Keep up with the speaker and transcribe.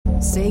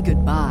Say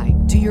goodbye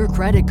to your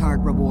credit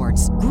card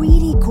rewards.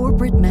 Greedy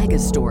corporate mega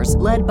stores,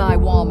 led by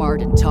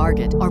Walmart and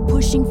Target, are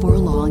pushing for a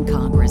law in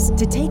Congress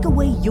to take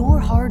away your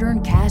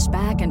hard-earned cash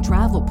back and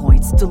travel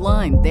points to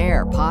line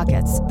their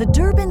pockets. The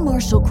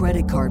Durbin-Marshall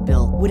credit card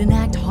bill would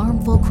enact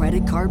harmful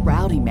credit card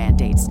routing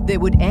mandates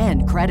that would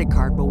end credit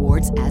card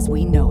rewards as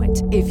we know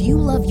it. If you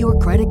love your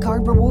credit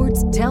card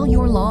rewards, tell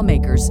your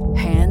lawmakers,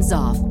 hands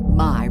off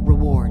my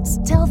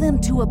rewards. Tell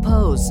them to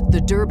oppose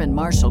the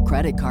Durbin-Marshall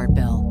credit card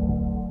bill.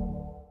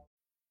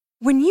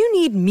 When you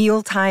need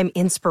mealtime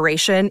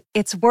inspiration,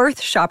 it's worth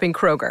shopping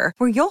Kroger,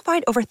 where you'll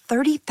find over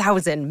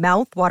 30,000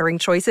 mouth-watering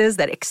choices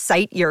that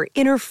excite your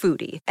inner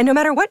foodie. And no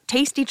matter what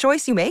tasty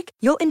choice you make,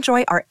 you'll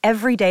enjoy our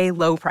everyday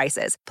low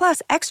prices,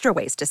 plus extra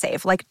ways to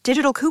save, like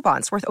digital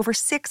coupons worth over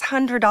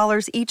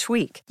 $600 each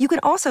week. You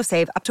can also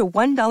save up to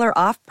 $1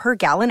 off per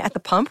gallon at the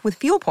pump with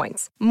fuel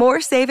points.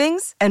 More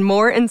savings and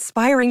more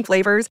inspiring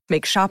flavors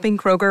make shopping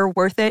Kroger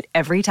worth it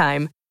every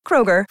time.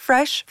 Kroger,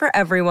 fresh for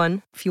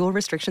everyone. Fuel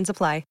restrictions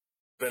apply.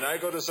 When I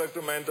go to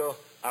Sacramento,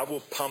 I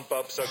will pump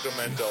up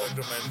Sacramento.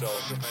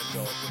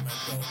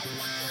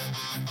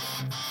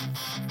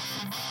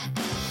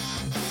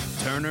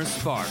 Turner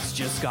Sparks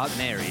just got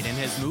married and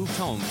has moved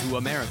home to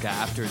America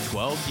after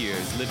 12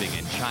 years living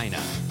in China.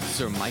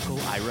 Sir Michael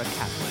Ira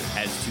Kaplan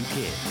has 2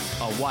 kids,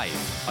 a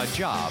wife, a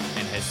job,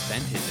 and has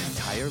spent his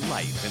entire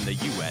life in the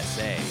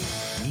USA.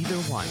 Neither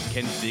one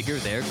can figure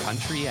their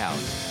country out.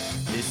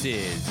 This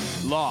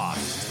is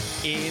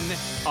Lost in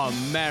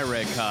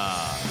America.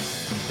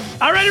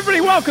 All right, everybody,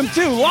 welcome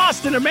to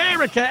Lost in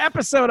America,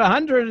 episode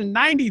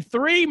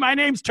 193. My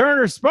name's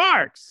Turner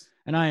Sparks.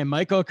 And I am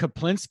Michael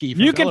Kaplinsky.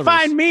 You can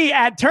find me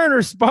at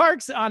Turner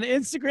Sparks on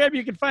Instagram.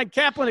 You can find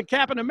Kaplan at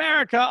Kaplan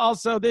America.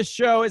 Also, this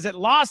show is at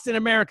Lost in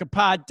America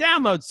Pod.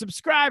 Download,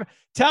 subscribe,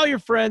 tell your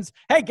friends.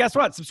 Hey, guess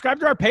what? Subscribe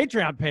to our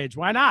Patreon page.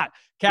 Why not?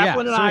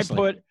 Kaplan and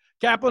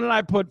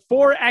I put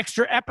 4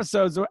 extra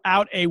episodes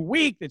out a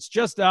week. It's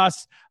just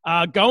us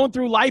going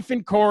through life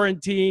in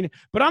quarantine.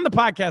 But on the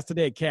podcast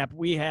today, Cap,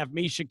 we have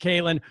Misha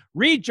Kalin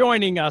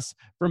rejoining us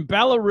from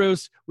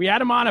Belarus. We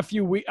had him on a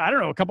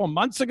couple of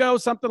months ago,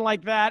 something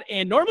like that.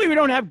 And normally we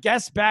don't have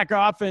guests back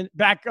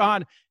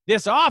on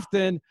this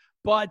often,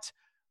 but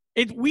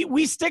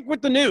we stick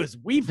with the news.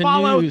 We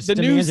follow the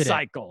news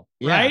cycle,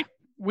 right?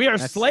 We are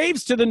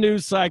slaves to the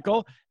news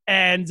cycle.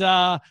 And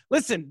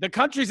listen, the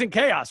country's in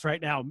chaos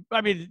right now.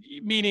 I mean,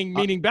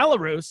 meaning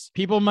Belarus.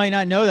 People might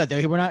not know that.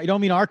 You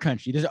don't mean our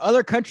country. There's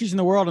other countries in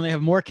the world, and they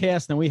have more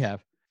chaos than we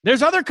have.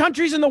 There's other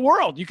countries in the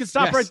world. You can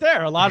stop right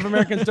there. A lot of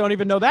Americans don't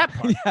even know that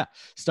part. Yeah,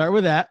 start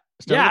with that.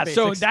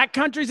 So that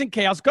country's in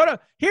chaos. All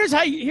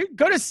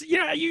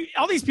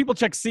these people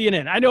check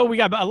CNN. I know we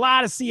got a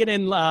lot of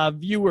CNN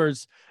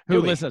viewers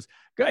who listen.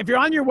 If you're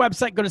on your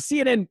website, go to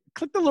CNN,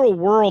 click the little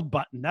world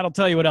button. That'll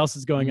tell you what else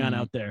is going on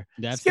out there.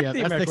 That's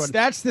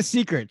the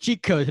secret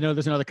cheat code to know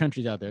there's other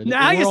countries out there.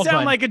 Now you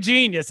sound like a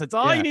genius. That's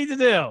all you need to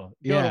do.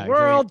 Go to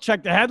world,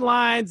 check the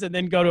headlines, and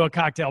then go to a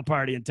cocktail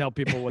party and tell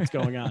people what's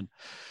going on.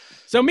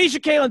 So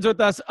Misha Kalin's with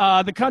us.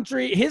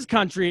 His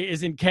country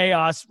is in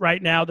chaos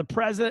right now. The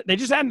president, they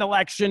just had an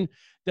election.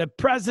 The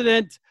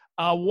president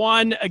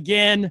won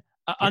again.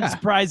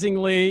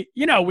 Unsurprisingly,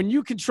 when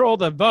you control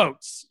the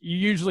votes, you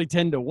usually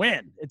tend to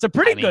win. It's a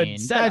pretty good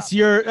setup.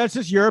 That's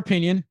just your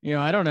opinion.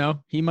 I don't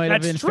know. He might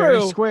have been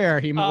fairly square.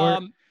 Things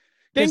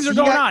are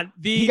going on.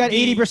 He got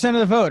 80% of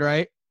the vote,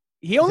 right?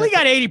 He only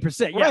got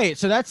 80%. Yeah. Right.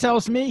 So that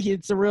tells me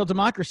it's a real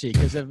democracy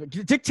because if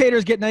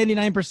dictators get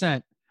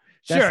 99%.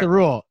 That's the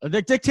rule.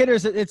 The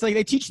dictators, it's like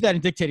they teach you that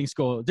in dictating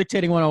school,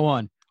 dictating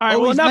 101. All right.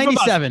 Well, enough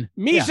 97.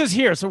 Misha's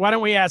here, so why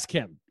don't we ask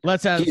him?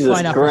 Let's find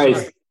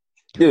out.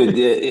 Dude,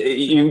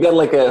 you've got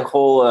like a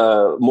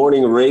whole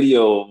morning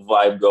radio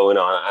vibe going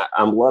on.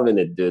 I'm loving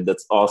it, dude.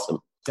 That's awesome.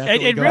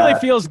 It really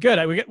feels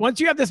good. Once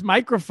you have this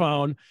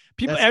microphone,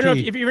 people. I don't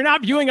know if you're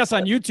not viewing us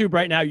on YouTube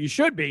right now, you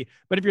should be.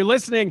 But if you're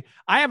listening,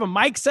 I have a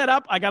mic set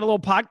up. I got a little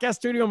podcast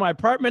studio in my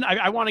apartment.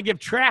 I want to give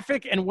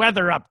traffic and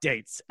weather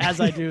updates as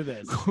I do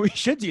this. We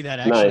should do that,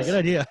 actually. Nice. Good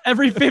idea.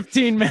 Every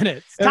 15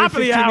 minutes. Top of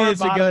the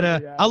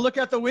hour. I'll look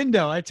out the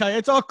window. I tell you,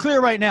 it's all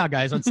clear right now,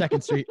 guys, on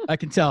 2nd Street. I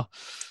can tell.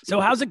 So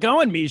how's it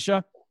going,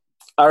 Misha?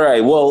 All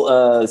right.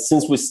 Well,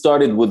 since we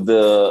started with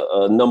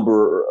the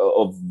number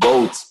of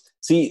votes,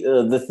 see,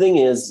 the thing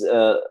is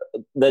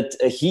that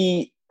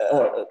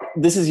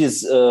this is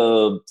his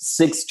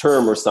 6th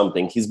term or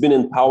something. He's been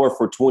in power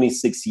for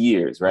 26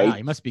 years, right? Wow,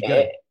 he must be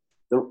good.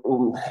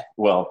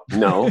 Well,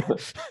 no,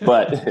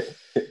 but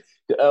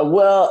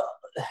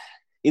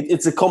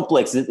it's a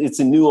complex. It's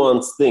a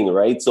nuanced thing,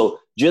 right? So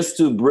just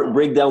to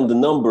break down the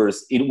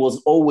numbers, it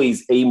was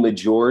always a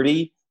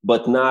majority,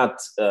 but not.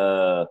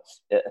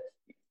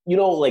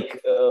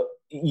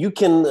 You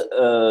can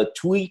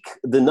tweak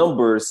the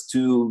numbers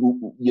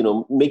to,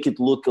 make it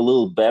look a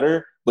little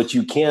better, but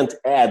you can't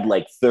add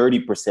like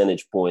 30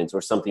 percentage points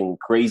or something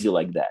crazy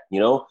like that,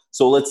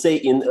 So let's say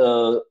in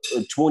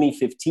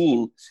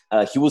 2015,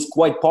 he was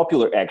quite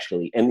popular,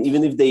 actually. And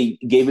even if they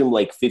gave him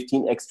like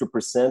 15 extra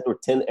percent or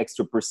 10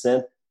 extra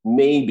percent,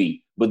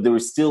 maybe, but there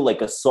was still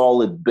like a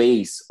solid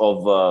base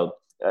of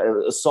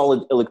a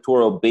solid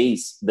electoral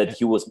base that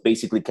he was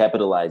basically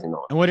capitalizing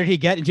on. And what did he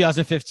get in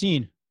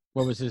 2015?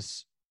 What was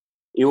his?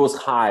 It was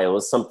high. It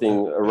was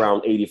something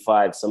around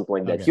 85, something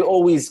like that. Okay. He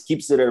always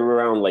keeps it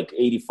around like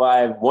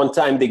 85. One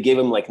time they gave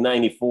him like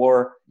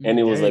 94, and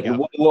it was like,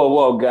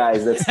 whoa,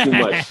 guys, that's too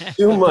much,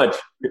 too much.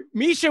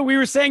 Misha, we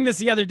were saying this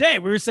the other day.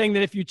 We were saying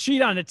that if you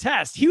cheat on a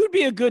test, he would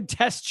be a good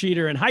test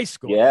cheater in high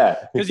school.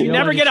 Yeah, because you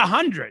never get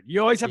 100.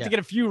 You always have to get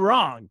a few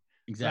wrong.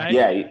 Exactly.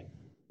 Right?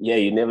 Yeah,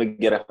 you never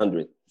get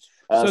 100.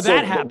 So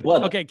that happened.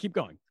 Okay, keep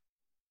going.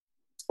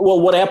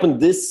 Well, what happened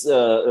this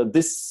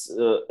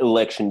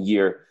election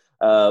year?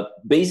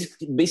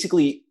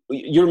 Basically,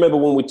 you remember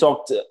when we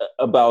talked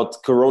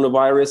about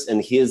coronavirus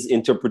and his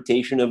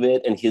interpretation of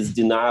it and his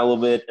denial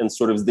of it and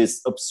sort of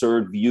this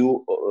absurd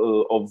view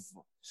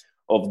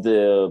of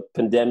the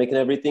pandemic and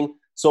everything.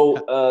 So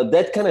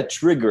that kind of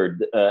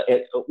triggered.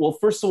 Well,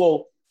 first of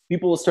all,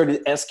 people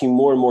started asking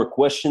more and more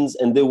questions,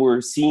 and they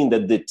were seeing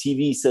that the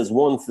TV says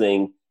one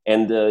thing,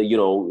 and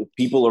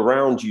people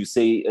around you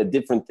say a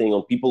different thing.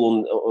 On people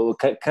on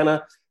kind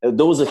of.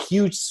 There was a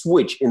huge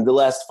switch in the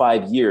last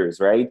 5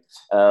 years, right?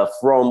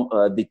 From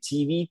the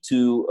TV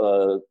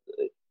to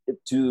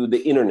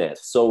the internet.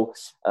 So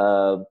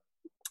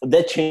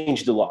that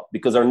changed a lot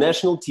because our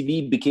national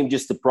TV became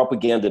just a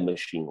propaganda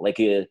machine, so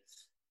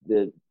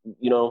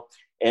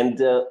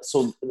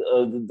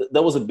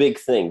that was a big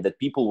thing, that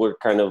people were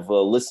kind of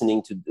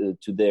listening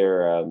to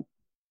their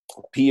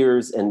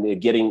peers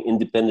and getting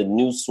independent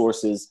news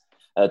sources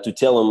to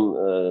tell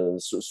them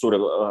sort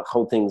of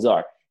how things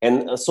are.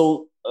 And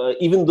so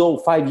even though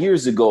 5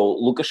 years ago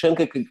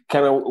Lukashenko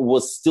kind of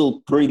was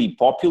still pretty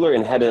popular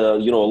and had a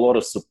lot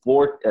of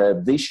support,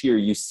 this year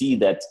you see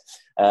that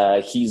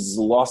he's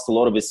lost a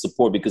lot of his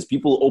support because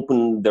people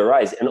open their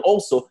eyes, and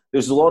also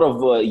there's a lot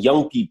of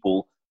young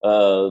people.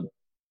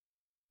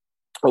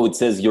 It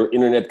says your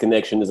internet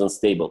connection is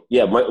unstable.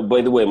 Yeah,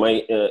 by the way,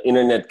 my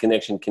internet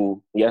connection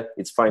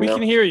it's fine now. We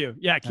can hear you.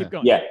 Yeah, keep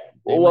going. Yeah.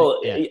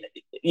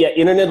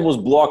 Internet was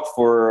blocked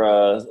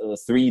for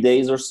 3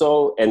 days or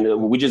so,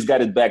 and we just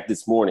got it back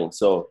this morning.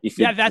 So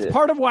that's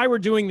part of why we're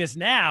doing this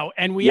now.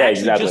 And we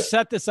just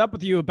set this up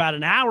with you about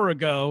an hour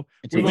ago.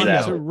 We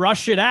wanted to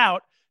rush it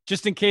out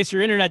just in case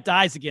your internet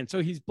dies again.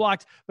 So he's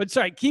blocked. But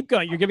sorry, keep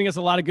going. You're giving us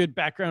a lot of good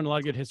background, a lot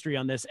of good history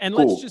on this. And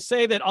let's just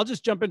say that I'll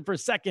just jump in for a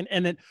second.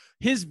 And then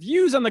his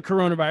views on the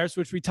coronavirus,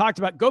 which we talked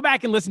about, go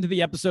back and listen to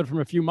the episode from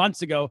a few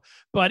months ago.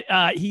 But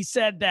he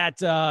said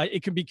that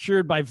it can be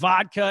cured by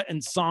vodka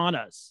and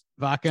saunas.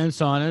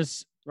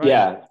 Right?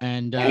 Yeah,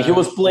 and he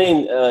was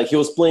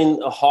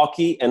playing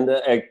hockey, and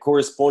a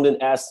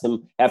correspondent asked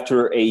him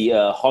after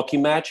a hockey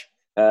match.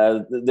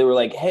 They were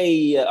like,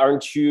 "Hey,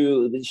 aren't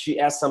you?" She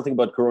asked something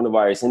about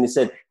coronavirus, and he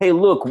said, "Hey,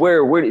 look,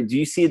 where do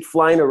you see it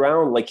flying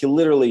around?" Like he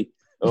literally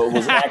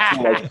was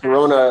acting like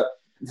corona.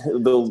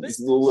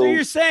 So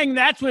you're saying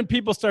that's when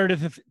people started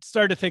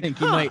to think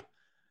he might.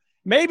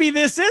 Maybe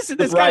this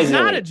guy's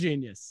not a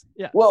genius.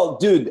 Yeah. Well,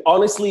 dude,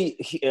 honestly,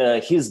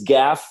 his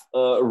gaffe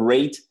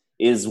rate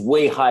is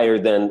way higher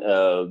than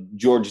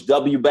George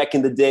W. back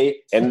in the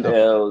day, and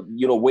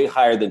way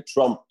higher than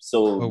Trump.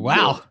 So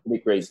wow,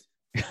 pretty crazy.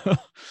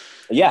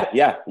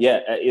 Yeah.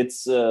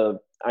 It's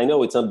I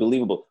know, it's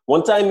unbelievable.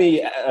 One time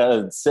he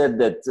said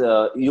that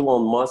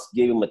Elon Musk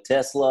gave him a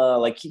Tesla.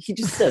 Like he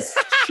just says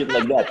shit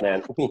like that,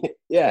 man.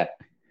 Yeah,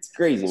 it's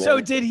crazy, man. So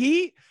did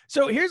he?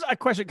 So here's a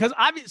question, because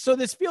so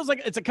this feels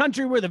like it's a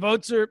country where the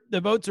votes are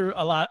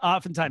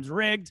oftentimes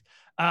rigged,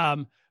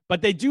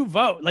 but they do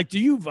vote. Like, do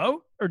you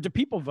vote, or do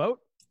people vote?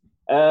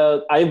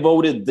 I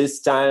voted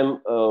this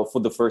time for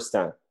the first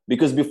time,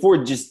 because before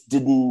it just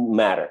didn't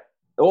matter.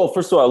 Well,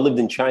 first of all, I lived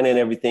in China and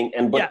everything,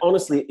 but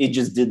honestly, it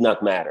just did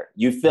not matter.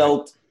 You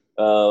felt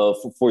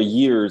for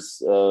years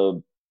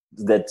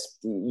that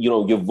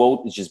your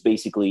vote is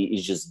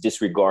just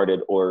disregarded,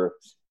 or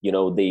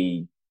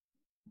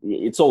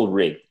it's all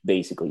rigged,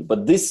 basically.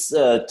 But this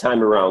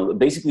time around,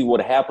 basically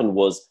what happened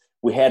was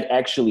we had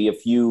actually a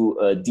few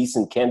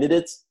decent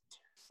candidates,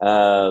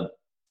 and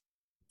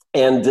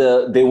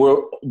they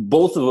were,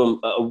 both of them,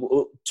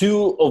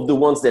 two of the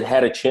ones that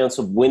had a chance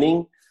of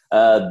winning,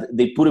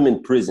 they put him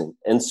in prison.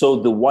 And so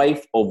the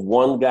wife of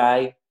one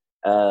guy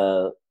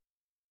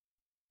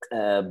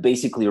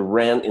basically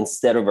ran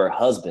instead of her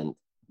husband.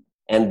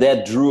 And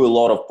that drew a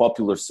lot of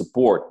popular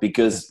support,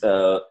 because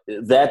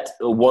that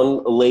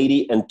one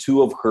lady and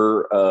two of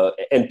her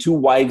and two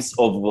wives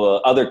of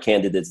other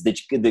candidates,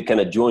 they kind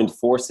of joined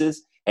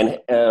forces and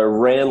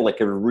ran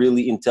like a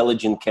really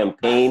intelligent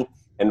campaign,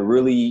 and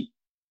really,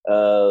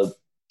 that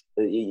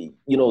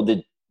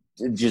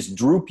just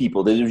drew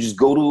people. They would just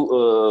go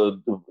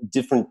to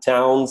different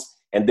towns,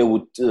 and they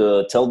would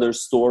tell their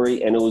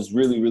story, and it was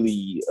really,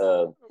 really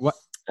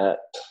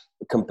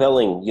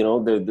compelling.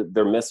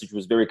 Their message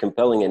was very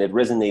compelling, and it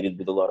resonated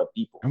with a lot of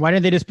people. And why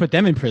didn't they just put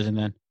them in prison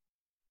then?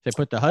 They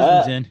put the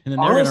husbands in, and then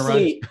they're going to run.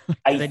 He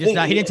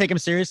didn't take them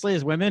seriously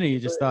as women, and you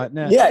just thought,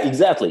 no. Yeah,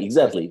 exactly.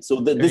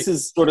 So this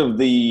is sort of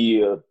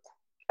the,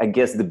 I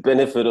guess, the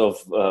benefit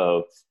of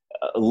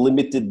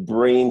limited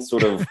brain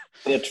sort of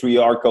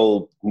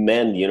patriarchal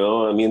men, you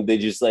know. I mean, they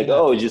just like,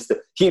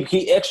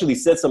 he actually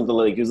said something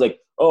like, he was like,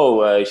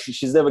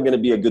 she's never going to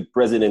be a good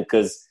president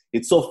because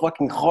it's so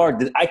fucking hard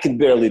that I can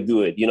barely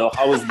do it. You know,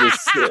 how is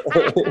this?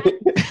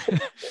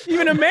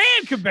 Even a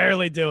man could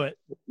barely do it.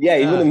 Yeah,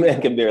 even a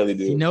man can barely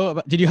do it. You know,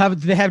 did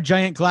they have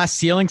giant glass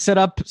ceilings set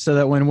up so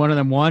that when one of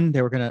them won,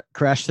 they were going to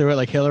crash through it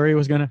like Hillary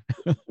was going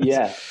to?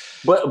 Yeah.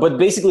 But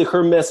basically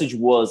her message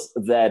was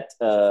that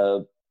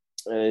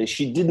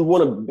she didn't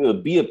want to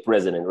be a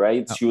president,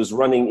 right? Oh. She was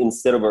running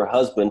instead of her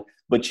husband.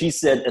 But she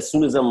said, as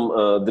soon as I'm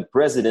the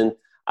president,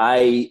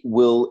 I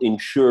will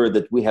ensure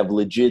that we have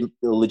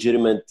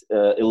legitimate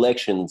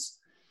elections.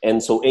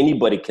 And so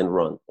anybody can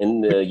run.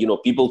 And,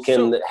 people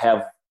can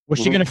have... Was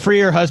she going to free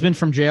her husband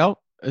from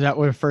jail? Is that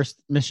what her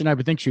first mission? I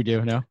would think she'd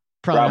do, no?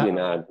 Probably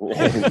not.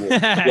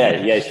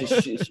 yeah,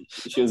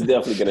 she was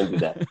definitely going to do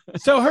that.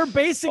 So her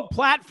basic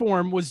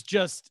platform was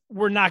just,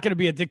 we're not going to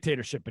be a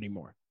dictatorship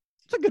anymore.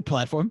 It's a good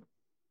platform.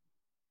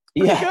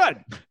 Pretty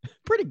good.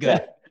 Pretty good.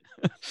 Yeah.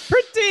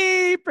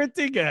 Pretty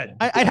good.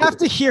 I'd have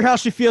to hear how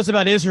she feels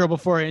about Israel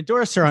before I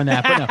endorse her on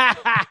that. But no.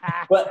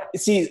 But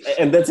see,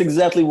 and that's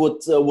exactly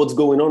what's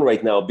going on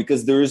right now,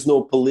 because there is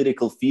no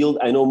political field.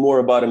 I know more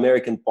about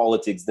American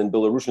politics than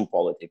Belarusian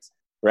politics,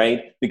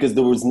 right? Because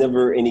there was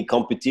never any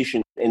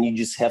competition, and you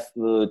just have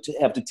to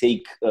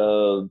take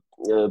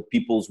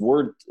people's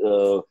word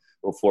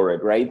for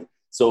it, right?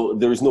 So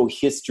there's no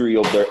history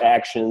of their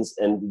actions,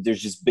 and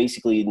there's just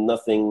basically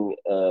nothing.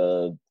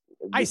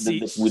 I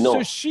see. We know.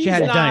 So she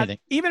hadn't done anything.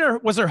 Even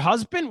was her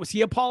husband? Was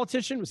he a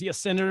politician? Was he a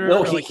senator?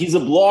 No, he's a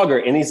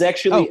blogger, and he's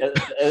actually,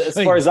 as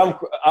far as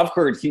I've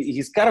heard,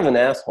 he's kind of an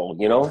asshole,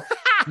 you know.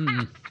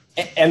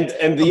 and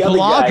the other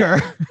blogger.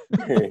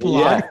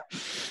 Yeah.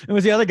 It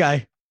was the other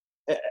guy.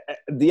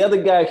 The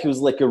other guy, he was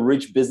like a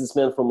rich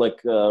businessman from like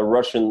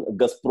Russian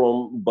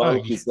Gazprom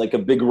bank. He's like a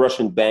big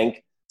Russian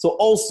bank. So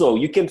also,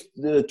 you can't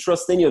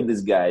trust any of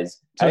these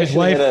guys. So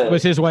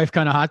was his wife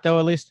kind of hot though?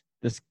 At least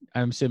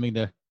I'm assuming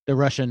the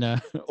Russian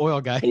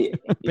oil guy.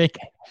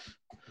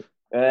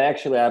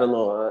 Actually, I don't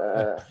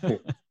know.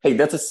 Hey,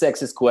 that's a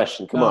sexist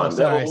question. Come on.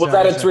 Sorry, was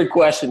that a trick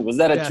question? Was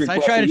that a trick question? I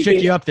tried to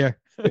trick you up there.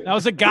 That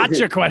was a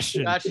gotcha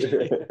question.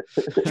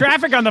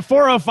 Traffic on the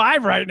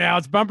 405 right now.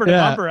 It's bumper to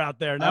bumper out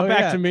there. Now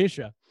back to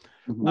Misha.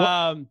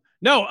 So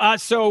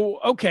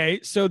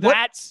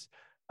that's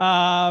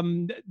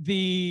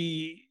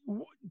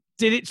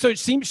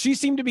she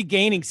seemed to be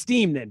gaining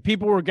steam then.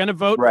 People were going to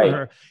vote for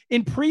her.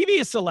 In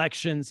previous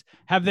elections,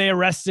 have they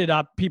arrested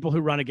people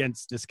who run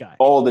against this guy?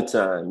 All the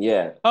time,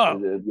 yeah.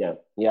 Oh.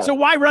 Yeah. So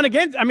why run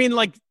against? I mean,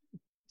 like,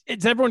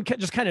 does everyone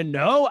just kind of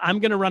know I'm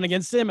going to run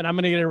against him and I'm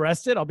going to get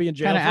arrested? I'll be in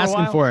jail for a while? Kind of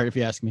asking for it, if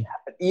you ask me.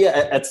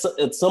 Yeah, at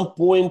some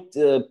point,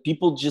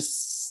 people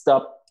just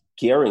stop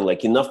caring.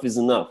 Like, enough is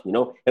enough, you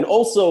know? And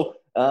also...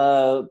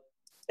 I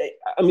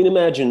mean,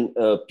 imagine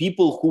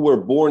people who were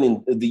born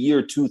in the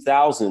year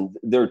 2000,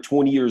 they're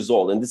 20 years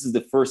old, and this is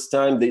the first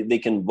time they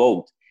can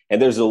vote.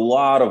 And there's a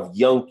lot of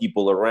young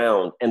people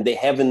around, and they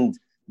have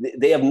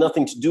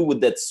nothing to do with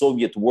that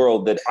Soviet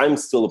world that I'm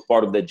still a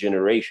part of that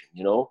generation,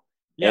 you know?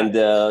 Yeah. And,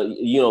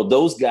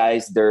 those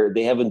guys,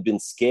 they haven't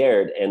been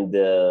scared. And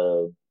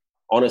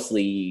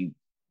honestly,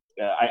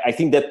 I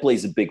think that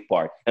plays a big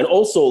part. And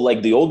also,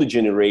 like the older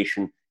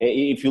generation,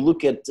 if you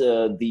look at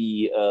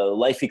the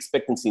life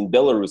expectancy in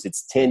Belarus,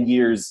 it's 10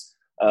 years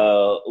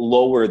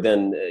lower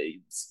than,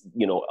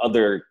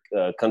 other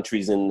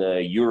countries in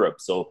Europe.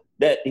 So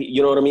that,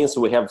 you know what I mean?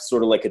 So we have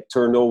sort of like a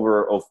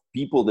turnover of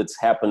people that's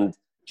happened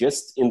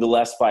just in the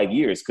last 5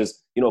 years.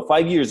 Because,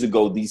 5 years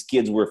ago, these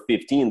kids were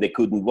 15, they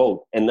couldn't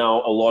vote. And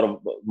now a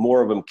lot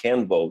more of them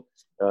can vote.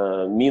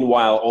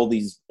 Meanwhile, all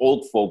these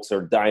old folks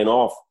are dying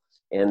off.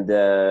 And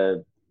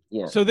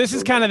so this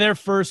is kind of their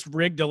first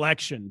rigged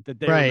election that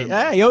they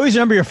remember. You always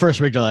remember your first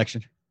rigged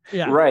election.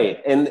 Yeah,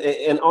 right.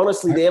 And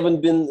honestly, they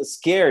haven't been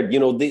scared.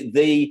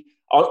 The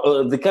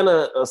kind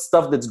of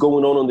stuff that's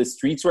going on the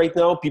streets right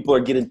now. People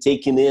are getting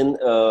taken in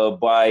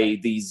by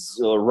these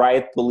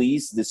riot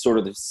police. This sort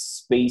of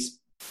space.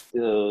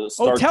 Tell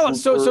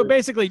us. So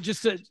basically,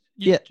 just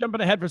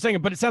jumping ahead for a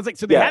second, but it sounds like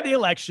they had the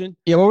election.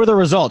 Yeah. What were the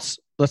results?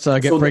 Let's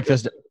break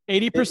this down.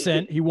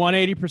 80%. He won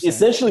 80%.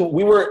 Essentially,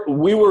 we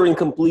were in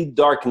complete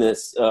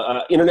darkness.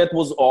 Internet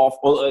was off.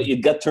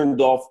 It got turned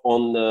off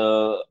on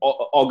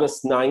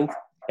August 9th,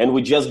 and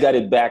we just got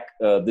it back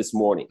this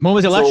morning. When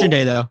was election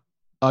day, though?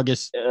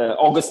 August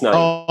 9th.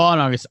 Oh, on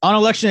August. On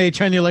election day,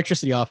 turn the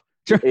electricity off.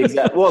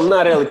 Exactly. Well,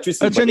 not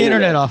electricity. Turn the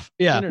internet off.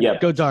 Yeah.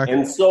 Go dark.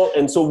 And so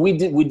we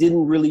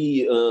didn't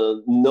really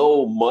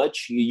know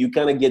much. You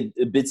kind of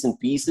get bits and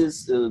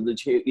pieces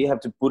that you have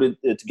to put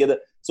it together.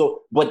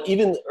 So, but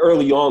even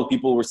early on,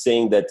 people were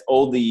saying that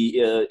all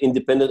the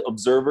independent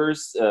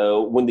observers,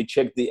 when they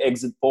checked the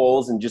exit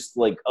polls and just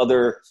like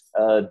other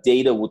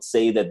data, would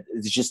say that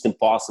it's just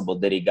impossible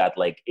that he got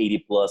like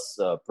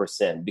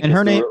 80+%. And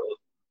her name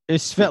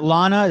is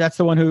Svetlana. That's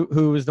the one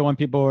who was the one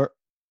people were.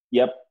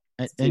 Yep.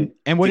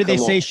 And what did they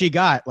say she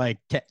got? Like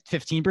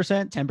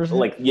 15%, 10%?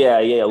 Like, yeah,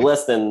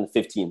 less than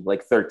 15,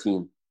 like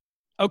 13.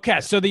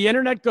 Okay, so the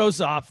internet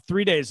goes off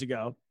 3 days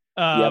ago,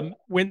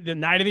 when the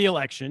night of the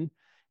election,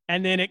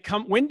 and then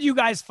when do you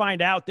guys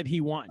find out that he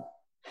won?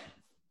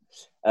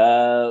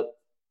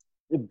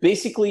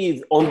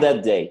 Basically on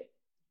that day.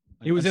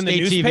 He was in the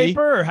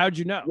newspaper, or how'd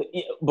you know?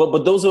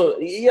 But those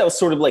are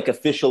sort of like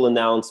official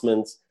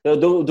announcements. There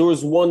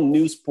was one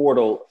news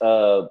portal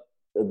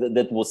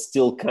that was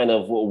still kind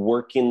of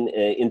working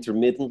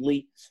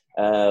intermittently,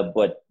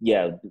 but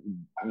yeah,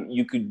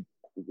 you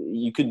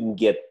couldn't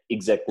get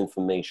exact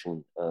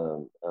information.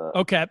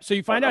 Okay, so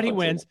you find out he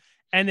wins,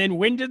 and then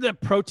when did the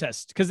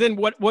protest? Because then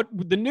what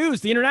the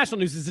international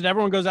news is that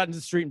everyone goes out into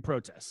the street and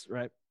protests,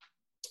 right?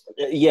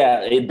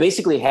 Yeah, it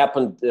basically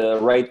happened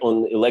right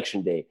on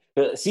election day.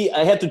 See,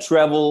 I had to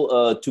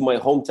travel to my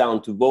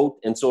hometown to vote,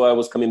 and so I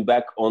was coming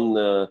back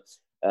on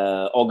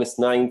August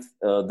 9th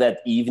that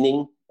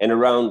evening, and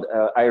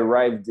I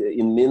arrived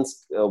in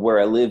Minsk, where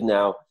I live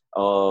now,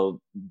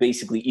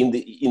 basically in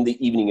the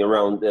evening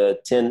around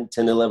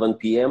 11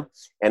 p.m.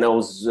 And I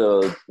was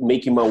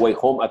making my way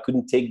home. I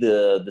couldn't take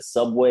the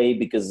subway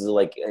because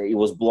it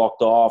was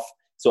blocked off,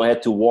 so I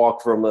had to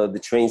walk from the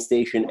train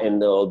station, and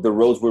the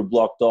roads were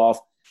blocked off.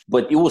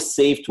 But it was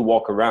safe to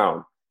walk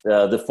around.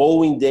 The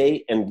following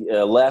day and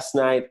last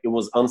night, it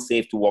was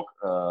unsafe to walk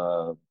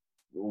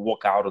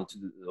out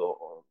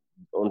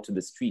onto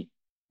the street.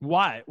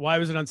 Why? Why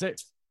was it unsafe?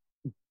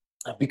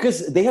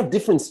 Because they have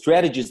different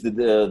strategies.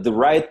 The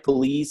riot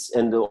police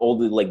and all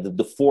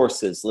the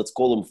forces. Let's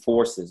call them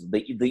forces.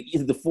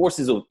 The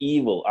forces of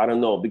evil. I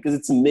don't know, because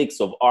it's a mix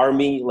of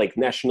army, like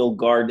National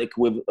Guard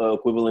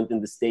equivalent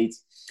in the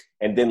States,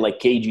 and then like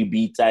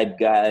KGB type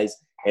guys.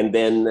 And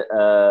then,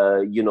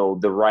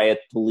 the riot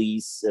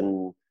police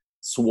and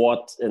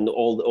SWAT and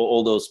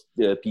all those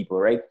people,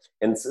 right?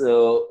 And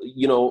so,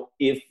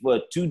 if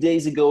 2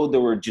 days ago they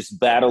were just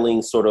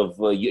battling, sort of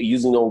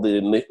using all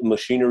the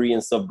machinery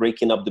and stuff,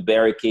 breaking up the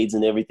barricades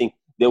and everything,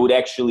 they would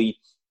actually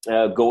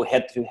go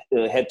head to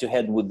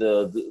head with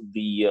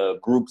the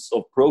groups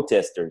of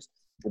protesters.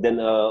 And then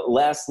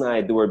last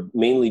night they were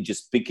mainly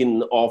just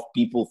picking off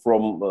people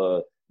from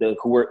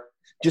who were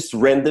just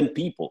random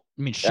people.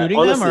 I mean, shooting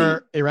them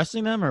or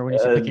arresting them, or when you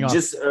say picking off?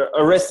 Just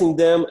arresting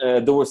them.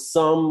 There were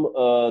some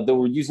that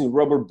were using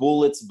rubber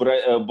bullets, but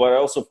I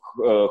also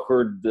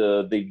heard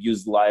they've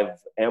used live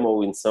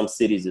ammo in some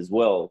cities as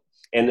well,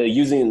 and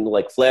using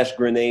like flash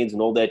grenades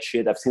and all that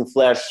shit. I've seen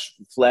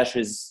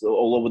flashes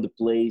all over the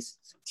place,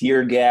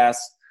 tear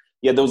gas.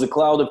 Yeah, there was a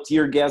cloud of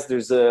tear gas.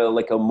 There's a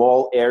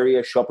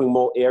shopping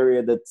mall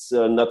area that's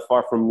not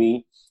far from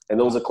me. And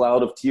there was a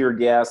cloud of tear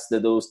gas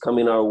that was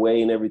coming our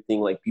way and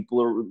everything. Like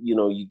people are,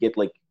 you get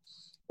like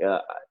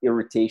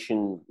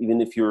irritation,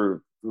 even if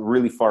you're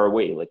really far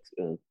away, like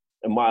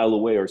a mile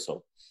away or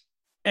so.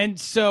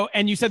 And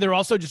you said they're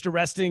also just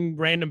arresting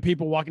random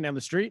people walking down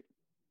the street?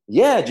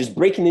 Yeah, just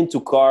breaking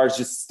into cars,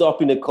 just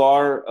stopping a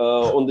car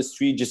on the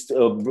street, just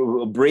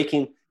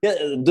breaking. Yeah,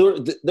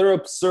 they're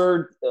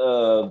absurd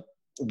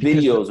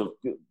videos of.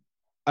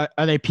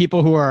 Are they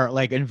people who are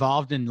like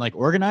involved in like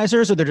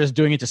organizers, or they're just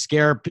doing it to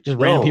scare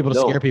random people to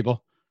scare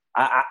people?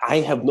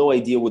 I have no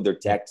idea what their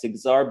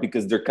tactics are,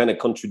 because they're kind of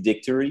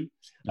contradictory.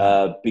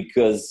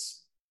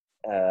 Because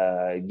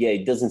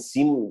it doesn't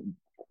seem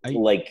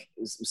like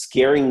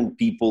scaring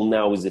people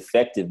now is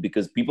effective,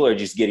 because people are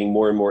just getting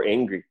more and more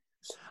angry.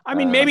 I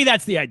mean, maybe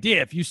that's the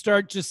idea. If you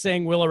start just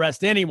saying we'll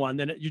arrest anyone,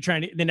 then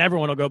then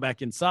everyone will go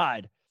back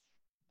inside.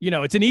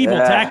 It's an evil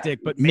tactic,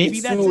 but maybe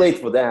it's too late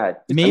for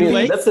that.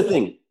 That's the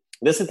thing.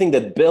 That's the thing,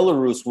 that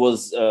Belarus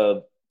was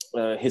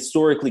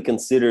historically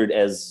considered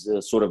as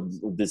sort of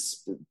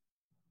this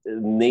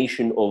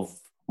nation of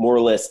more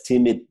or less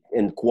timid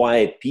and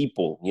quiet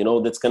people.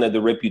 That's kind of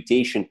the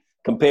reputation.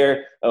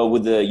 Compare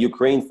with the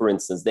Ukraine, for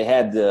instance. They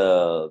had,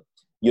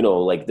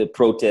 like the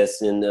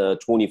protests in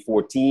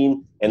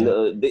 2014, and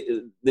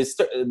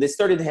they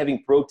started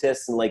having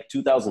protests in like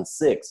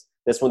 2006.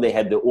 That's when they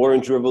had the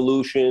Orange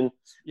Revolution.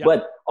 Yeah.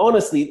 But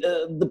honestly,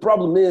 the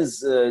problem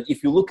is,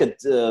 if you look at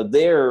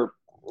their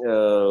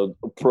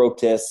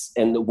protests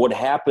and what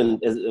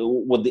happened,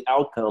 what the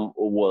outcome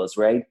was,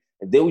 right?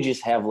 They would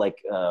just have like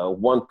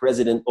one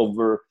president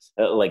over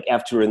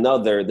after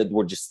another that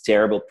were just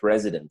terrible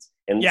presidents.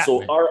 And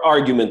so our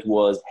argument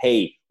was,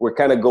 hey, we're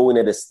kind of going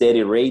at a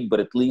steady rate, but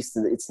at least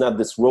it's not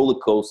this roller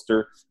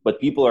coaster, but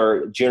people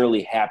are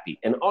generally happy.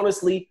 And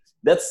honestly,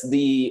 that's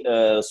the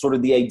sort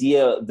of the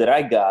idea that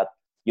I got.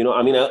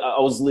 I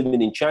was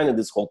living in China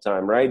this whole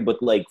time, right? But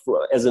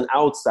as an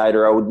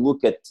outsider, I would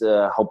look at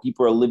how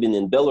people are living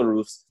in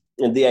Belarus,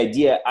 and the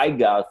idea I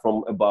got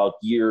from about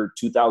year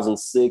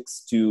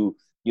 2006 to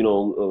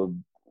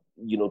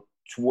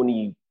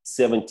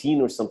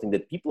 2017 or something,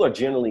 that people are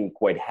generally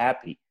quite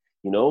happy.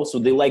 So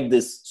they like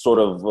this sort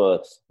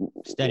of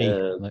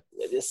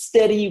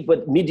steady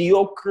but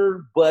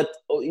mediocre, but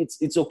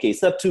it's okay.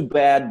 It's not too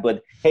bad,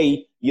 but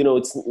hey,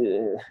 it's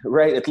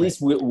right. At least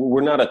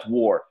we're not at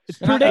war. It's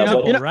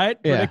predictable, right?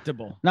 Yeah.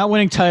 Predictable. Not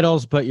winning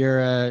titles, but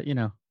you're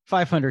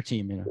 500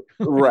 team.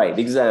 Right,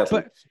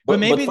 exactly. But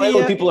maybe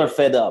finally people are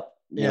fed up.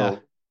 You know?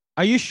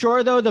 Are you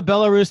sure though the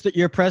Belarus that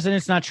your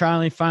president's not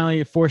trying to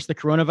finally force the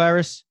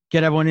coronavirus,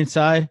 get everyone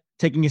inside,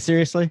 taking it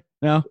seriously?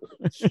 No.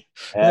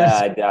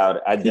 I doubt.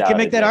 You can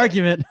make that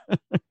argument.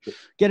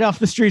 Get off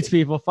the streets,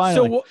 people.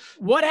 Finally. So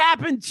what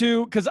happened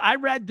to? Because I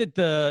read that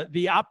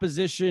the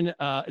opposition is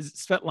it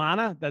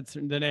Svetlana. That's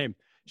the name.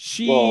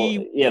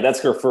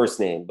 That's her first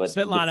name, but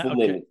Svetlana.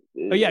 Okay.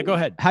 Oh yeah, go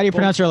ahead. How do you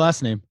pronounce her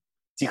last name?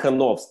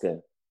 Tikhanovskaya.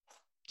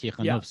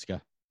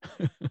 Tikhanovskaya.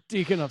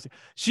 Tikhanovskaya.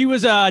 She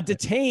was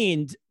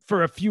detained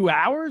for a few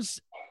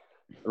hours.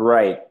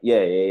 Right.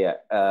 Yeah.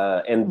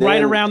 And then,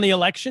 right around the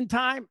election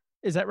time.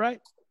 Is that right?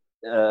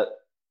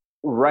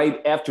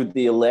 Right after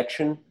the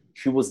election,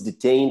 she was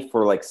detained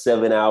for like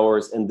 7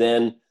 hours, and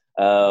then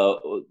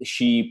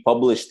she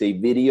published a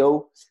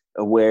video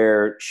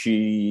where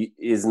she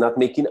is not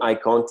making eye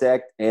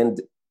contact,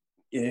 and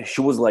she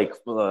was like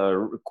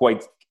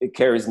quite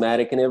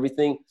charismatic and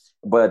everything,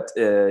 but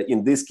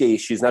in this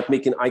case she's not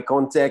making eye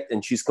contact,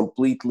 and she's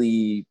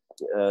completely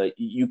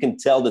you can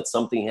tell that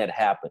something had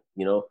happened,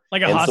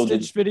 like a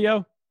hostage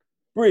video.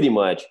 Pretty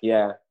much,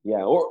 yeah.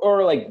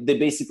 Or like they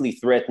basically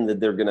threatened that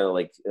they're gonna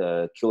like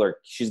kill her.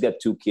 She's got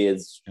 2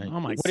 kids. Oh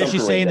my! What did she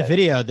say in the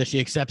video? That she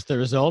accepts the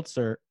results,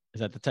 or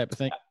is that the type of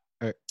thing?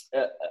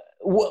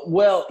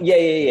 Well,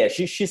 yeah.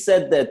 She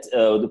said that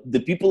the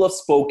people have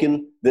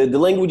spoken. The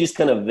language is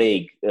kind of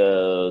vague.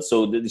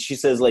 She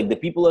says like the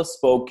people have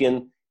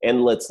spoken,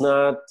 and let's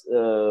not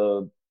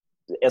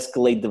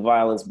escalate the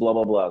violence. Blah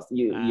blah blah.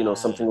 You know,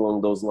 something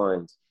along those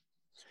lines.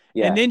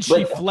 Yeah. And then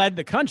she fled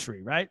the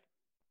country, right?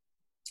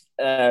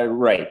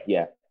 Right.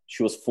 Yeah.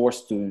 She was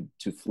forced to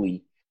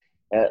flee.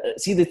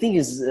 See, the thing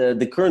is,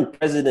 the current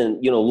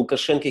president,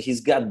 Lukashenko,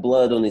 he's got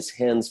blood on his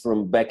hands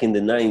from back in the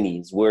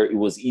 90s, where it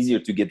was easier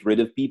to get rid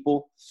of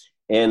people.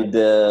 And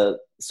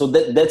so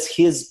that's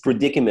his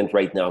predicament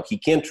right now. He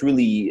can't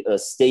really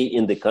stay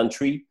in the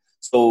country.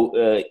 So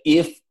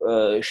if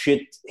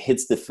shit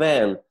hits the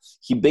fan,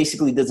 he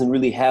basically doesn't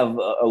really have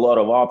a lot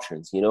of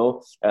options,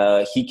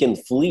 He can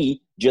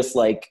flee, just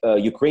like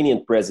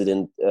Ukrainian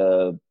president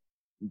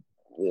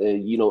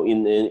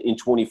in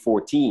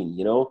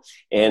 2014,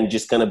 and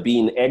just kind of be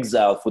in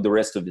exile for the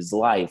rest of his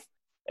life,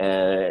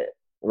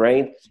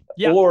 right?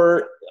 Yeah.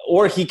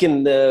 Or he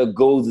can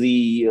go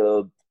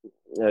the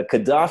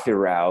Gaddafi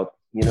route,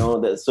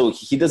 so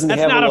he doesn't have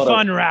That's not a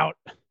fun route.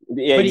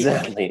 Yeah,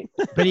 exactly.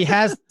 But he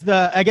has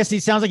I guess he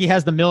sounds like he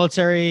has the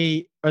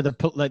military or the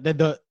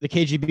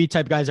KGB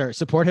type guys that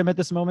support him at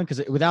this moment,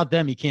 because without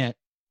them, he can't.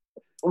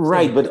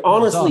 Right, but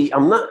honestly,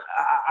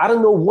 I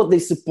don't know what they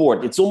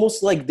support. It's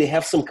almost like they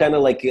have some kind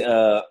of like,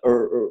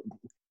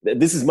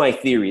 this is my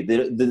theory.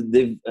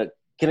 They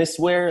can I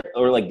swear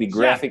or like be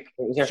graphic?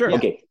 Yeah. Sure.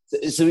 Okay.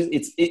 So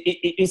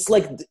it's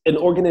like an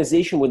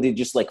organization where they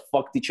just like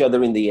fucked each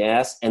other in the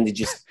ass, and they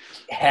just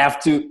have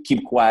to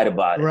keep quiet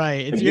about it.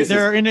 Right.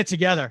 They're in it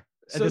together.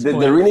 So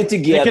they're in it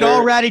together. They could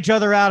all rat each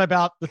other out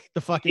about the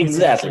fucking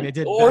exactly. They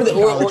did.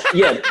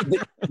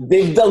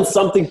 They've done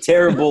something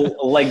terrible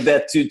like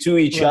that to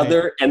each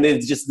other, and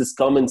it's just this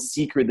common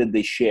secret that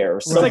they share.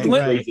 Or something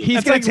crazy.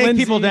 He's going to take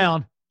people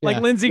down.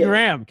 Like Lindsey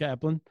Graham,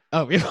 Kaplan.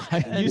 Oh, you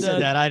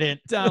said that. I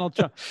didn't. Donald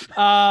Trump.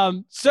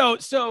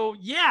 So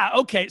yeah,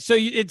 okay. So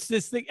it's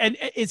this thing, and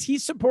is he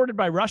supported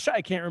by Russia?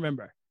 I can't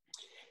remember.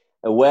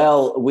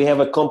 Well, we have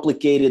a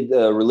complicated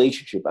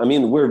relationship. I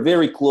mean, we're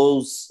very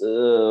close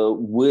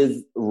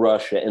with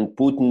Russia, and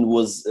Putin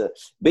was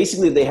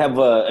basically they have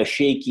a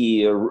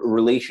shaky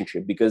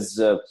relationship because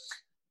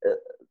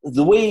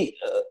the way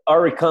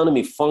our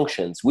economy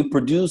functions, we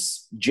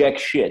produce jack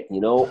shit,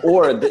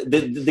 or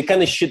the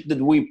kind of shit that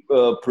we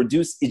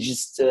produce is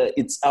just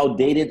it's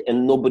outdated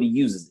and nobody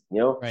uses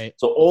it, Right.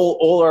 So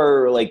all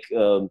our like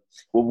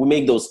we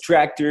make those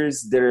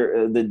tractors,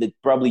 they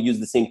probably use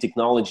the same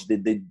technology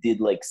that they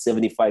did like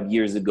 75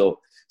 years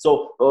ago.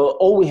 So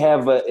all we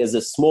have is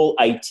a small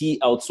IT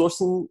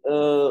outsourcing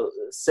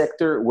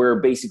sector where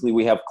basically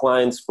we have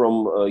clients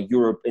from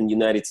Europe and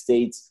United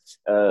States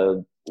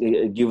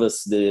give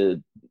us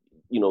the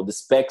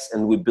specs,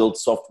 and we build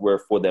software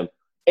for them.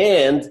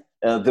 And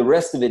the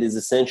rest of it is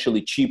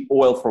essentially cheap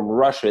oil from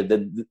Russia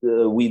that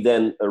we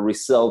then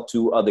resell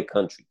to other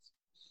countries.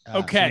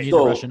 Okay. So you need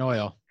the Russian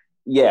oil.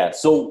 Yeah.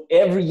 So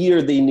every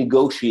year they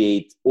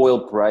negotiate oil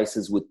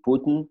prices with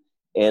Putin,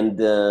 and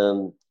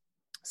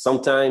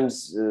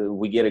sometimes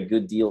we get a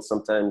good deal,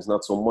 sometimes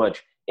not so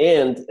much.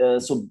 And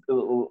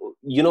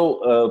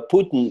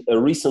Putin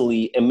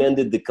recently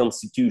amended the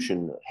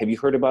constitution. Have you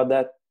heard about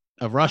that?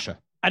 Of Russia.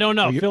 I don't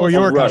know. Or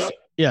your Russia. country.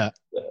 Yeah.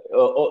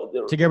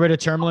 To get rid of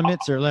term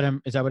limits or let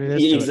him, is that what it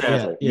is?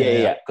 Exactly.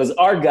 Yeah. Because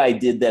our guy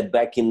did that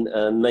back in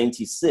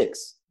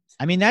 96.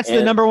 I mean, that's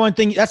the number one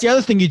thing. That's the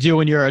other thing you do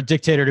when you're a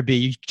dictator to be.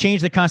 You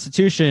change the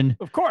constitution.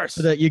 Of course.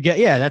 So that you get,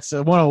 that's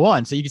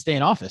 101. So you can stay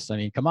in office. I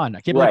mean, come on.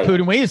 I can't believe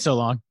Putin waited so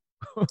long.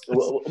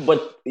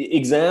 But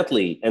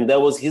exactly. And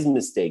that was his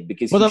mistake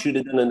because he should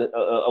have done it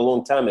a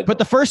long time ago. But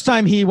the first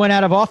time he went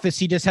out of office,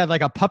 he just had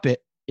like a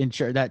puppet in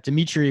charge, that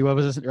Dmitry, what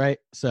was this, right?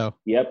 So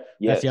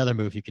that's the other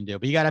move you can do.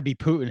 But you got to be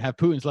Putin, have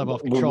Putin's level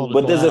of control.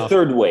 But there's a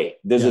third way.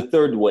 There's a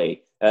third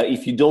way.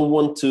 if you don't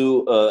want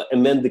to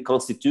amend the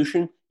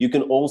constitution, you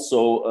can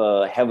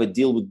also have a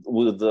deal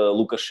with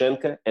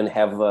Lukashenko and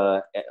have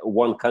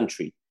one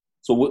country.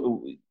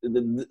 So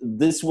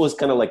this was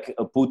kind of like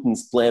a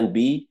Putin's plan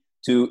B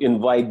to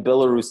invite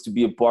Belarus to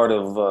be a part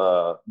of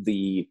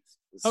the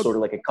sort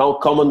of like a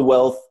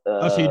Commonwealth.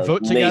 So you'd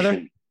vote nation.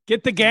 together?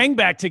 Get the gang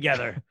back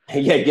together.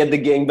 Yeah, get the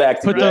gang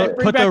back together.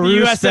 Put the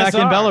Rus back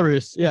in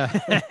Belarus. Yeah.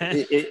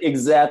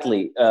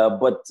 Exactly.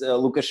 But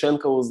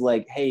Lukashenko was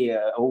like, hey,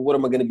 what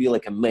am I going to be,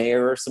 like a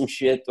mayor or some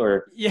shit?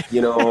 Or, Yeah.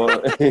 you know.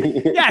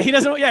 Yeah, he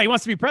doesn't. Yeah, he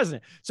wants to be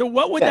president. So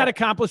what would that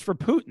accomplish for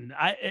Putin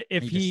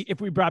if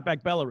we brought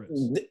back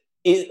Belarus?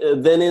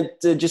 Then it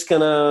just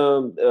kind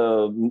of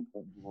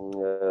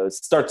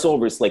starts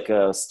over. It's like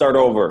a start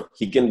over.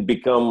 He can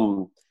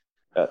become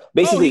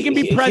basically he can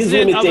be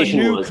president of a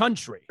new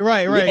country.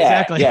 Right,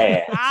 exactly.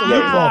 Yeah.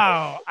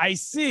 Wow, I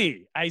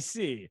see.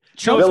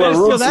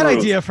 Steal that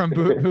idea from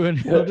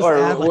Putin. Wait,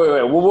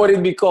 what would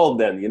it be called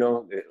then? You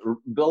know,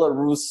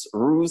 Belarus,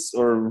 Rus,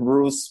 or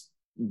Rus,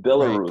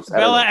 Belarus. Right.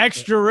 Bella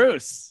Extra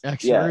Rus.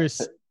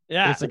 Rus.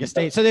 Yeah, it's like a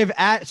state. So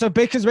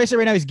because basically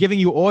right now he's giving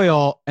you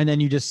oil and then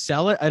you just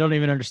sell it. I don't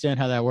even understand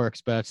how that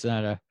works, but it's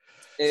not a.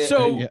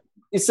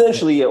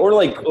 Essentially, or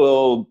like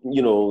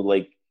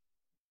like.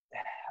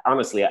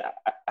 Honestly,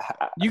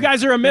 you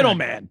guys are a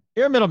middleman.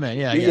 You're a middleman,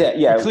 yeah.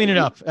 You clean it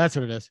up. That's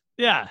what it is.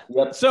 Yeah.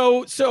 Yep.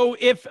 So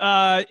if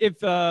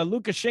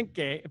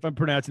Lukashenko, if I'm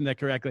pronouncing that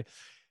correctly,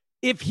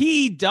 if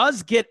he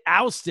does get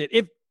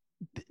ousted,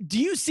 do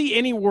you see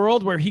any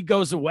world where he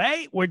goes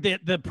away, where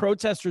the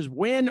protesters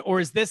win, or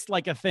is this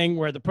like a thing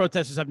where the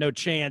protesters have no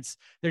chance?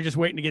 They're just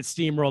waiting to get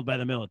steamrolled by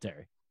the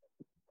military.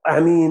 I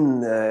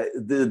mean,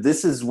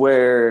 this is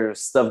where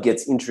stuff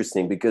gets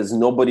interesting because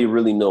nobody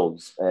really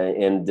knows.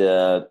 And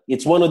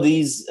it's one of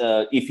these,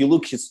 if you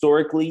look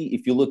historically,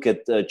 if you look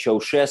at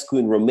Ceausescu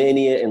in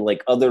Romania and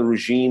like other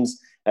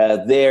regimes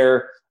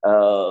there,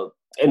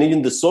 and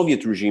even the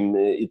Soviet regime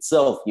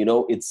itself,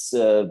 it's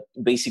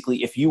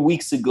basically a few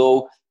weeks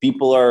ago,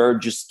 people are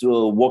just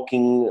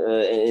walking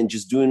and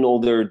just doing all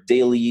their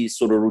daily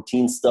sort of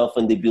routine stuff,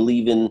 and they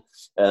believe in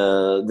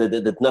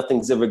that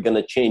nothing's ever going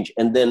to change.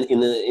 And then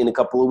in a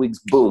couple of weeks,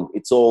 boom,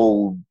 it's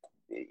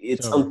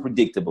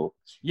unpredictable.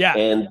 Yeah.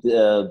 And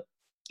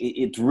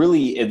it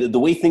really, the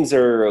way things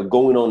are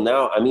going on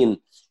now, I mean,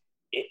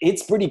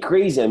 it's pretty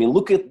crazy. I mean,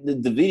 look at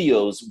the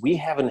videos. We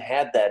haven't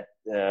had that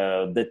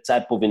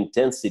type of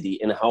intensity,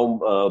 and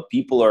how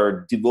people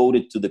are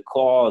devoted to the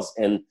cause.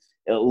 And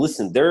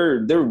listen,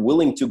 they're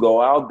willing to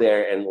go out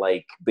there and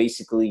like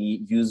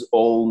basically use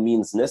all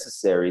means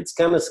necessary. It's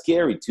kind of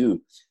scary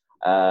too.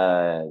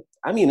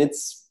 I mean,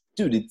 it's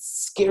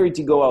scary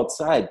to go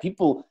outside.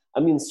 People,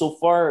 I mean, so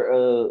far,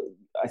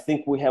 I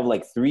think we have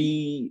like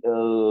 3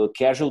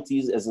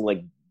 casualties, as in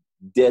like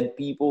dead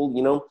people,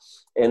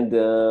 and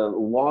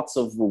lots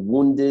of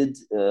wounded,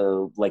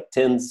 like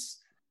tens,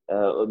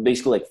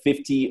 basically like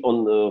 50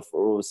 on the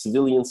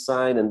civilian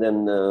side, and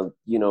then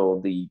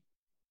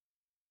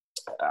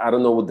I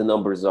don't know what the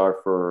numbers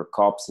are for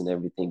cops and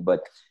everything,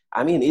 but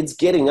I mean, it's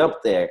getting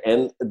up there,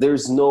 and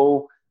there's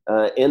no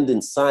end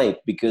in sight,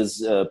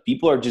 because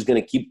people are just going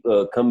to keep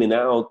coming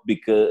out,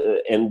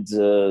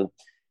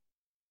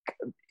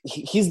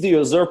 he's the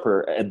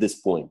usurper at this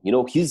point.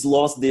 He's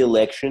lost the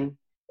election,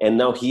 and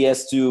now he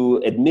has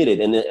to admit it.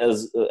 And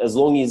as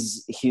long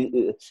as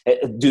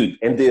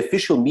and the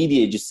official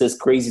media just says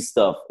crazy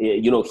stuff.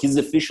 His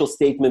official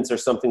statements are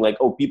something like,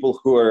 "Oh, people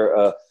who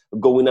are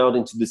going out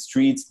into the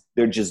streets,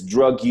 they're just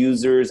drug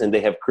users and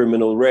they have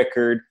criminal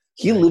record."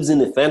 He lives in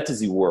a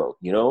fantasy world,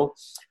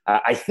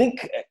 I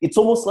think it's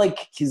almost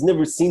like he's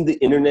never seen the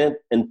internet,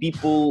 and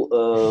people,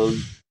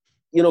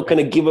 kind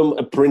of give him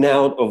a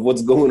printout of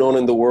what's going on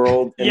in the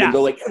world, and they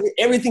go like,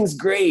 "Everything's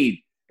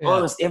great.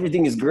 Honest,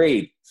 everything is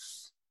great."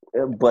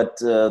 But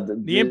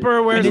the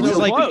emperor wears no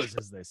clothes,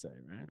 as they say,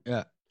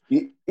 right?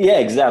 Yeah,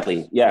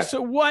 exactly. Yeah.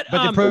 So what?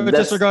 But the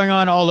protests are going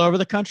on all over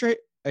the country.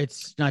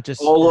 It's not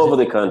just all over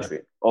the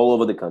country.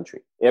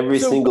 Every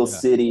single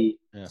city.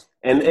 Yeah.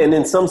 And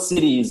in some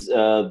cities,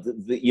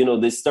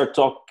 they start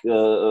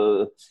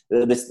the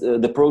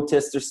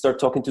protesters start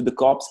talking to the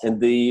cops, and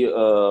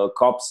the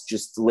cops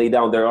just lay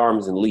down their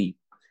arms and leave.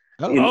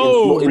 In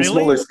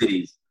smaller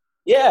cities.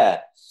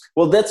 Yeah.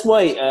 Well, that's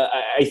why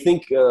I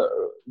think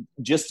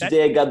just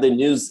today I got the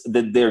news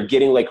that they're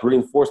getting like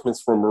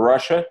reinforcements from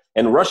Russia,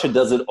 and Russia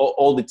does it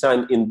all the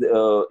time in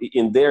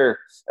their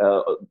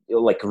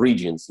like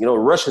regions.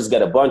 Russia's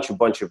got a bunch of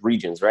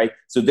regions, right?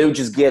 So they'll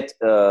just get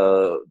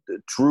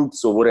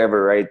troops or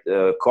whatever, right?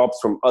 Cops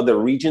from other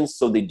regions,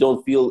 so they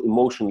don't feel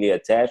emotionally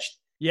attached.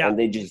 Yeah, and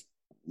they do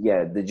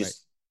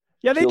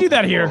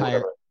that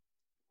here.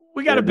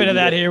 We got a bit of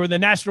that here, where the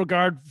National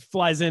Guard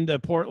flies into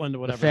Portland or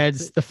whatever.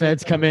 The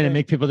feds come in and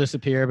make people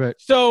disappear.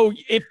 But so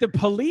if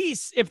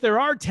there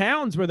are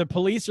towns where the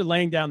police are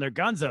laying down their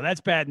guns, though, that's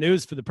bad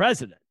news for the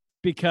president,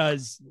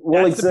 because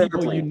that's the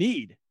people you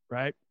need,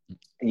 right?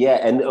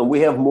 Yeah, and we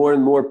have more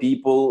and more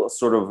people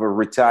sort of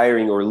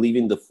retiring or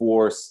leaving the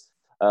force.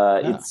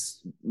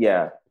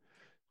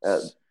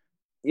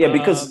 Yeah,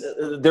 because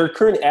their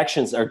current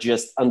actions are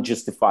just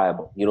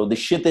unjustifiable. The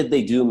shit that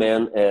they do,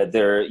 man,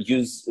 they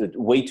use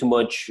way too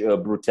much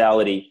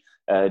brutality,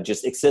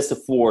 just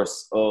excessive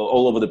force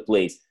all over the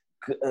place.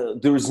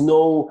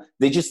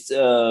 They just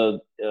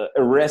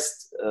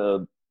arrest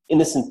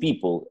innocent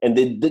people, and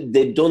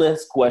they don't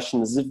ask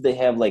questions as if they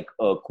have like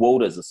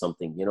quotas or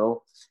something,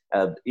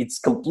 it's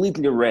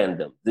completely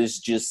random. There's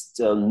just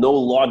no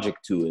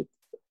logic to it.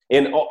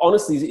 And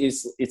honestly,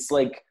 it's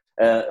like,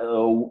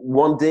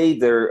 one day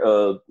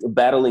they're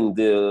battling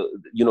the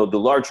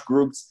large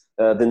groups.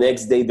 The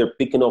next day they're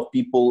picking off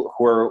people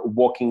who are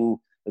walking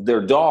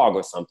their dog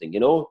or something.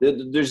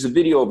 There's a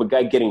video of a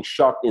guy getting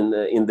shot in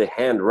the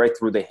hand, right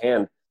through the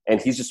hand, and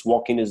he's just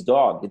walking his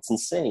dog. It's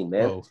insane,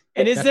 man. Whoa.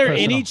 And is there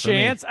any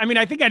chance? I mean,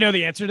 I think I know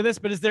the answer to this,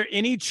 but is there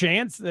any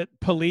chance that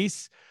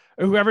police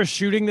or whoever's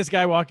shooting this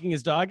guy walking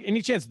his dog,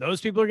 any chance those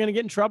people are going to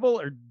get in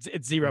trouble, or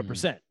it's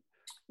 0%?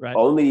 Right.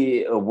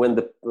 Only when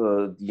the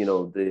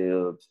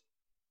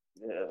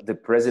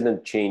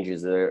president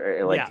changes,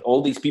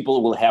 all these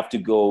people will have to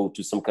go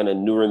to some kind of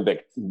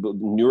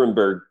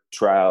Nuremberg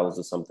trials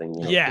or something.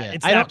 Yeah.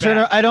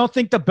 I don't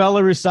think the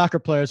Belarus soccer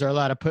players are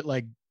allowed to put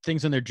like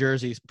things on their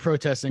jerseys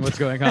protesting what's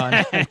going on.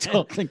 I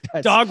don't think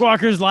that's dog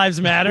walkers'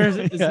 lives matter.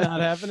 It's not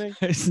happening.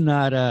 It's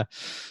not.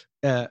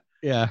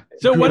 Yeah.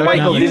 So what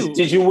about you?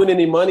 Did you win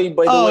any money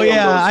by the way? Oh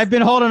yeah, I've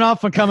been holding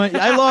off on coming.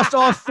 I lost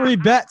all 3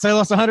 bets. I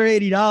lost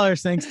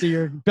 $180 thanks to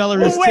your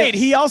Belarus. Well, wait, tips.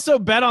 he also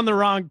bet on the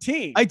wrong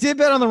team. I did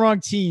bet on the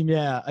wrong team.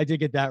 Yeah, I did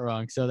get that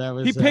wrong. So that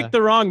was he picked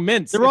the wrong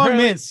Minsk. The wrong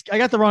Minsk. I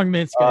got the wrong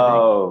Minsk.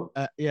 Oh.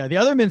 Yeah, the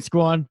other Minsk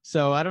won.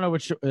 So I don't know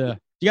which. You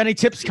got any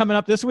tips coming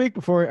up this week?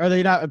 Are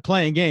they not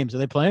playing games? Are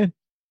they playing?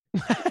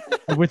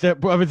 With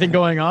everything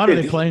going on, are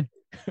they playing?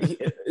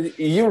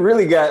 You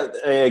really got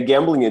a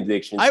gambling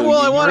addiction. I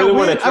want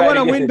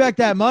to win back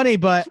that money,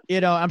 but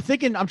I'm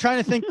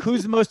trying to think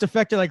who's the most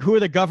affected. Like, who are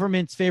the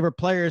government's favorite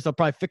players? They'll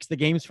probably fix the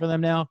games for them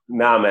now.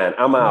 Nah, man,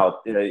 I'm out.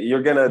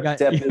 You're gonna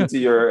tap into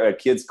your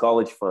kids'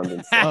 college fund.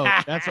 And oh,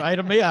 that's right.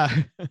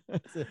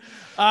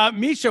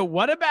 Misha,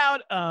 what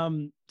about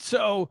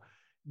so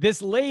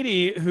this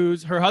lady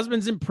who's her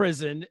husband's in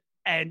prison?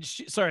 And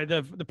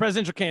the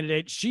presidential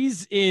candidate,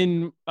 she's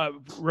in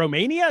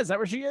Romania. Is that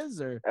where she is?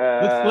 Or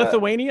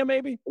Lithuania,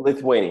 maybe?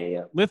 Lithuania,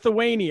 yeah.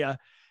 Lithuania.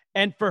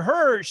 And for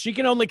her, she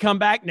can only come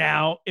back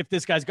now if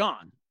this guy's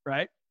gone,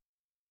 right?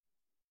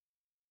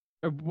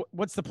 Or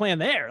what's the plan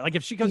there? Like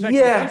if she comes back,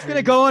 she's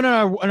gonna go on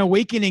an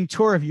awakening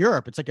tour of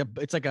Europe. It's like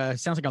a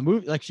sounds like a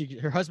movie. Like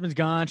her husband's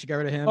gone, she got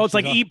rid of him. Oh, it's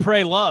like Eat,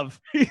 Pray, Love.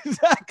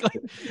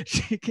 Exactly.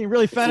 She can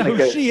really find out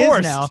who she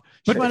is now.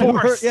 But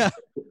forced. Yeah.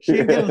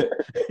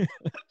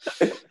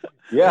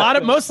 Yeah.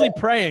 Mostly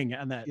praying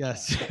on that.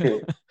 Yes.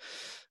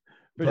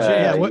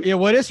 But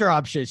what is her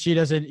option? She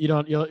doesn't.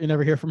 You'll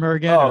never hear from her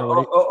again.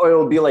 Or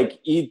it'll be like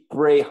Eat,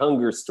 Pray,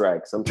 Hunger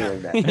Strike,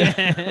 something like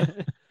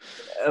that.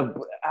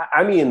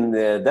 I mean,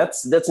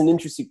 that's an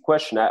interesting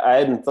question. I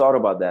hadn't thought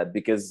about that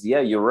because, yeah,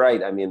 you're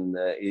right. I mean,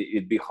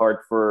 it'd be hard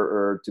for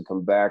her to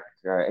come back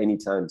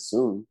anytime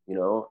soon,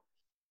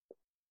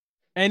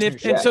 And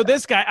so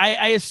this guy,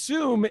 I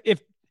assume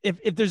if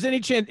there's any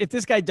chance, if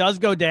this guy does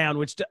go down,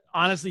 which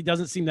honestly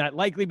doesn't seem that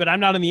likely, but I'm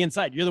not on the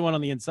inside. You're the one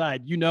on the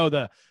inside.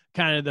 The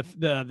kind of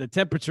the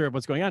temperature of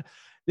what's going on.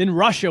 Then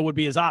Russia would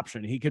be his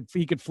option. He could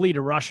flee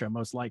to Russia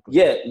most likely.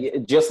 Yeah,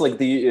 just like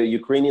the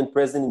Ukrainian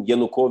president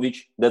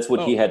Yanukovych. That's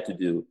what he had to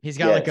do. He's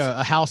got like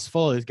a house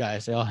full of these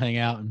guys. They all hang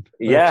out and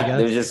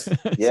they're just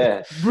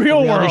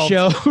real world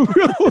show,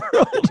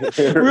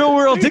 real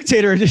world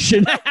dictator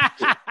edition.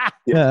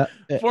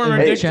 Former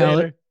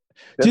dictator.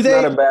 That's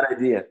not a bad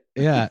idea.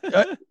 Yeah,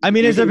 I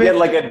mean, you can get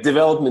like a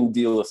development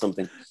deal or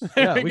something.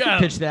 Yeah, we can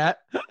pitch that.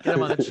 Get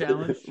him on the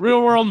challenge.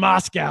 Real world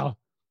Moscow.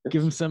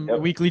 Give him some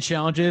weekly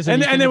challenges,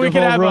 and then we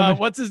could have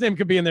what's his name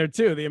could be in there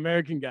too, the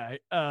American guy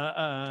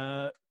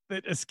that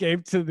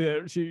escaped to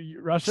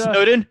Russia.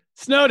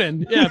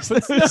 Snowden, yeah,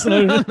 put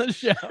Snowden on the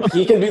show.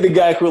 He can be the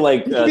guy who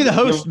he can be the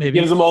host, maybe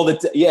gives him all the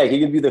he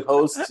can be the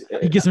host.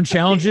 He gives some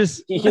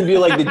challenges. He can be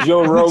like the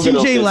Joe Rogan.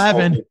 TJ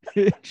Lavin,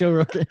 Joe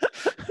Rogan.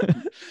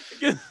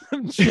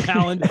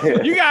 Challenge.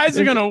 You guys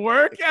are gonna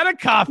work at a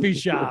coffee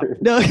shop.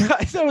 No, I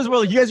thought it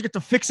was you guys get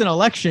to fix an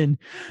election,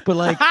 but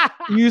like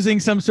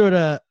using some sort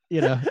of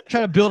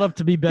try to build up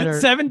to be better.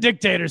 Get 7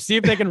 dictators, see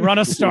if they can run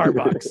a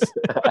Starbucks.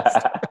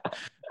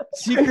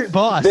 Secret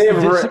boss. They've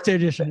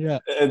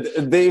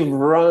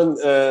run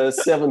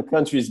 7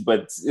 countries,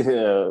 but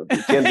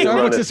can they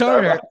run is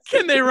harder.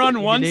 Can they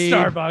run one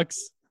Starbucks?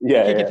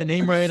 Yeah, get the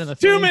name right on the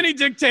Too many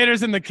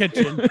dictators in the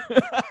kitchen.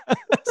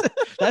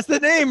 That's the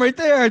name right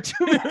there.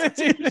 Too many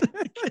dictators in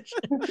the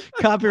kitchen.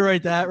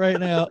 Copyright that right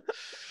now.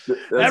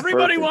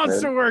 Everybody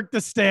wants to work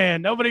the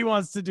stand. Nobody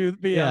wants to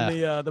be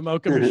on the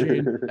mocha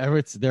machine.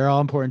 They're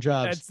all important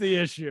jobs. That's the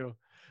issue.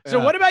 So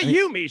what about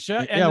you,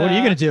 Misha? And, what are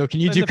you going to do? Can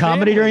you do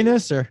comedy during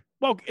this? Or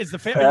well, is the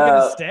family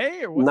going to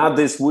stay? Or what? Not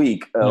this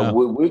week.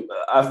 No.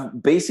 I've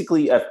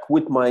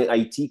quit my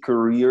IT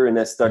career and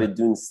I started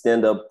doing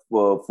stand-up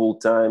full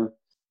time.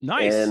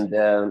 Nice. And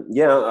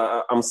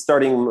I'm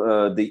starting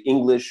the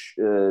English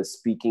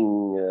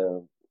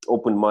speaking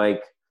open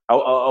mic. I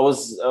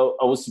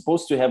was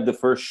supposed to have the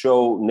first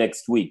show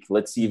next week.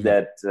 Let's see if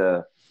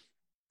that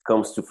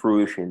comes to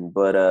fruition.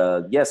 But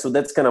so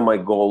that's kind of my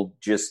goal,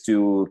 just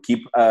to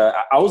keep.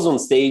 I was on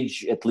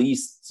stage at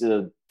least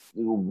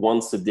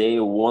once a day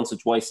or once or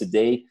twice a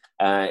day.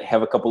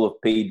 Have a couple of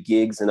paid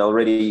gigs, and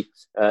already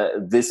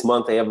this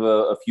month I have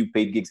a few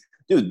paid gigs.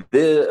 Dude,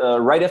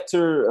 right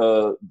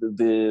after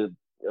the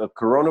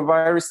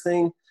coronavirus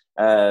thing,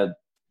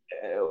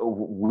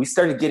 we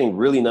started getting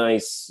really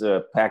nice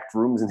packed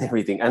rooms and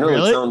everything. I know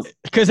it sounds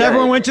because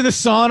everyone went to the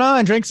sauna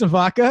and drank some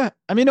vodka.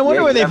 I mean, no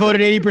wonder why they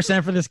voted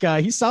 80% for this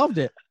guy. He solved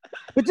it.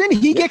 But didn't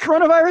he get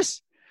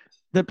coronavirus?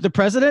 The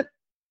president?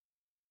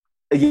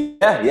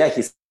 Yeah.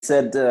 He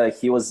said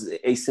he was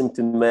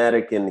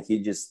asymptomatic and he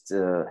just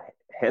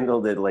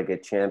handled it like a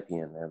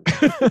champion.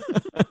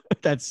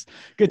 That's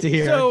good to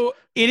hear. So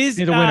it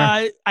is.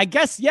 I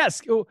guess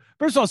yes.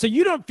 First of all, so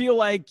you don't feel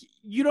like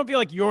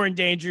you're in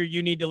danger.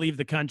 You need to leave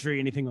the country,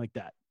 anything like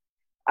that.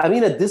 I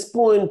mean, at this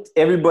point,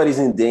 everybody's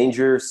in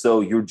danger,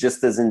 so you're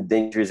just as in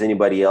danger as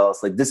anybody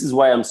else. Like, this is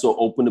why I'm so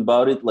open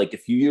about it. Like, a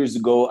few years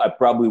ago, I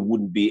probably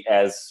wouldn't be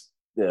as.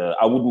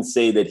 I wouldn't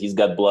say that he's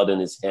got blood on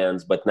his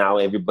hands, but now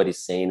everybody's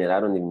saying it. I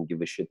don't even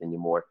give a shit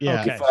anymore.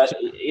 Yeah. Okay.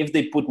 If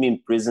they put me in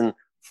prison,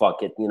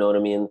 fuck it. You know what I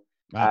mean?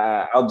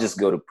 Wow. I'll just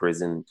go to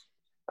prison.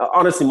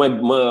 Honestly,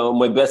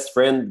 my best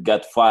friend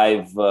got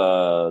 5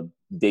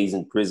 days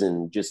in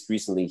prison just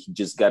recently. He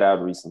just got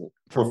out recently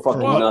for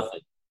fucking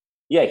nothing.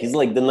 Yeah, he's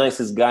like the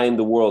nicest guy in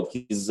the world.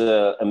 He's he's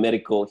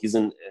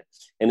an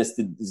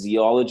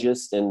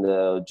anesthesiologist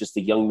and just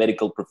a young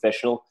medical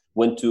professional.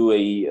 Went to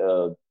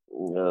a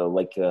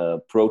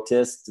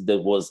protest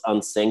that was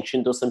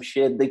unsanctioned or some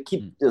shit. They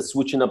keep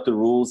switching up the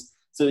rules.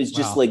 So it's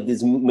just like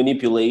these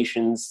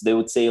manipulations. They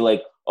would say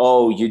like,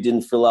 oh, you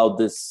didn't fill out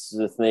this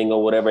thing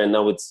or whatever. And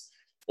now it's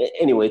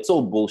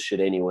all bullshit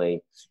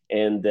anyway.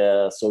 And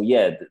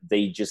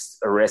they just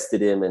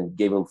arrested him and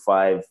gave him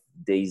 5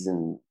 days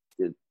in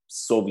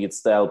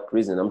Soviet-style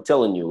prison. I'm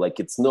telling you, like,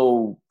 it's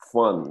no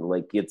fun.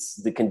 Like,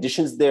 the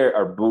conditions there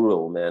are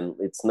brutal, man.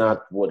 It's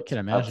not what I can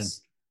imagine.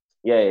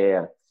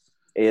 Yeah.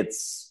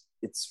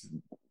 It's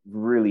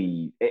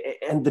really,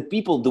 and the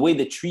people, the way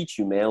they treat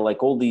you, man,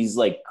 like all these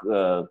like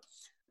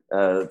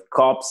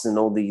cops and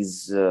all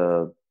these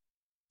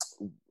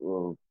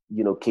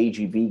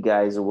KGB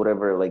guys or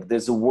whatever. Like,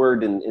 there's a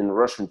word in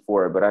Russian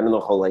for it, but I don't know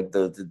how like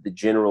the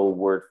general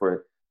word for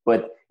it.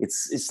 But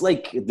it's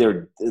like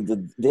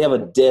they have a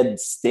dead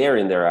stare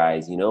in their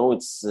eyes. You know,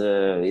 it's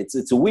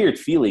a weird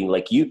feeling.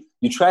 Like you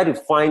try to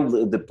find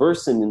the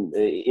person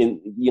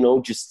in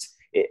just.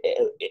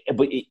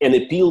 And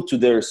appeal to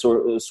their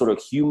sort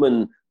of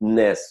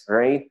humanness,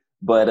 right?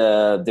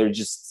 But they're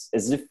just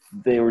as if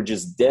they were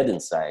just dead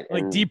inside,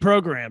 like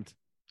deprogrammed.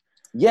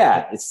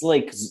 Yeah, it's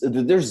like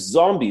there's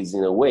zombies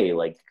in a way.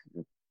 Like,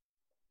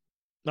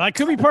 that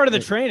could be part of the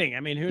training.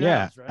 I mean, who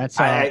knows? Right? That's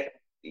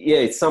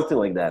it's something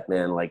like that,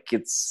 man. Like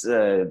it's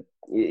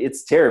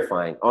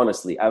terrifying.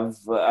 Honestly,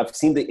 I've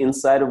seen the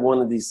inside of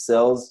one of these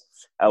cells.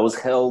 I was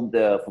held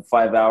for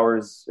 5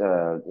 hours.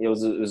 It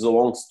was a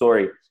long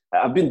story.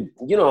 I've been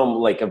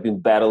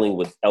battling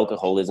with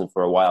alcoholism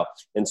for a while.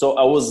 And so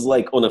I was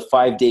like on a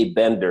 5-day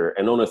bender.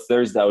 And on a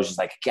Thursday, I was just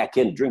like, I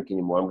can't drink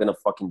anymore. I'm going to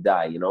fucking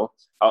die, you know?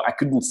 I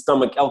couldn't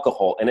stomach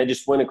alcohol. And I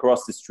just went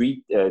across the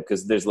street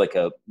because there's like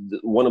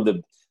one of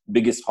the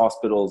biggest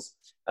hospitals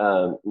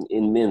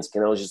in Minsk.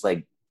 And I was just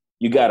like,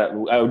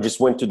 I just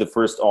went to the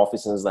first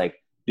office and was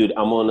like, dude,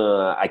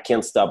 I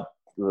can't stop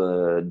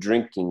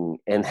drinking.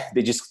 And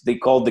they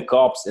called the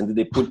cops and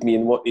they put me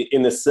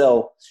in a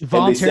cell.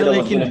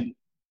 Voluntarily.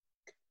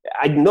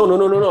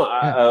 No.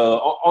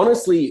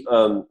 Honestly,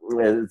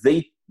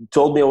 they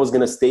told me I was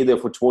going to stay there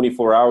for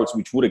 24 hours,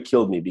 which would have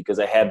killed me because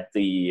I had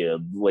the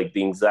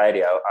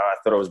anxiety. I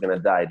thought I was going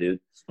to die,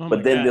 dude.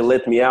 But then they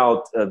let me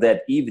out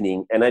that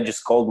evening, and I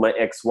just called my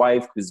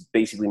ex-wife, who's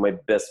basically my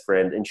best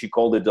friend, and she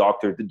called the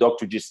doctor. The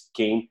doctor just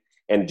came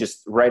and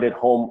just right at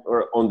home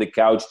or on the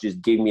couch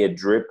just gave me a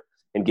drip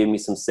and gave me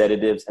some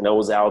sedatives, and I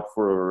was out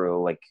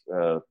for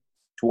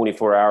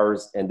 24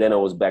 hours, and then I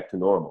was back to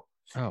normal.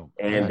 Oh,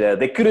 and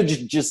they could have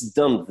just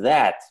done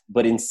that,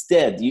 but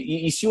instead,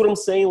 you see what I'm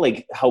saying?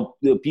 Like how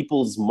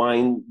people's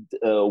mind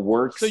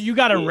works. So you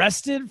got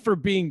arrested for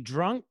being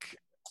drunk?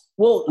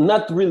 Well,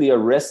 not really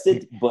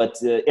arrested,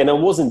 but and I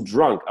wasn't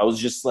drunk. I was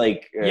just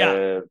like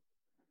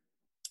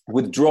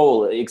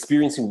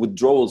experiencing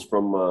withdrawals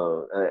from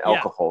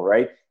alcohol,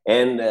 right?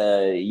 And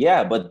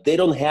but they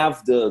don't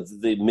have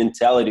the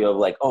mentality of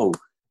like, oh,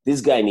 this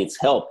guy needs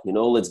help, you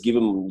know,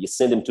 you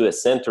send him to a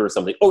center or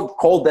something. Oh,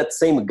 call that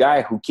same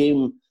guy who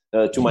came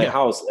to my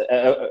house.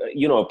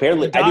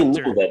 Apparently I didn't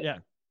know that. Yeah.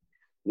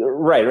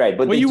 Right.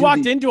 But you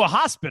walked into a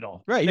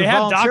hospital. Right. They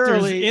have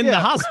doctors in the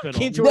hospital.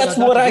 That's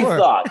what I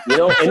thought, you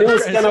know, and it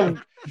was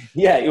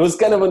it was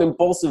kind of an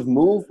impulsive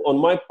move on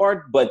my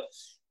part. But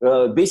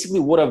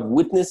basically what I've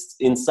witnessed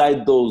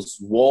inside those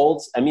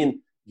walls, I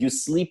mean, you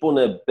sleep on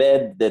a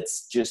bed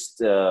that's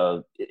just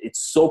it's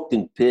soaked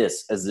in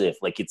piss, as if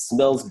like it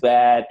smells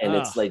bad, and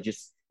it's like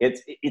just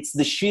it's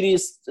the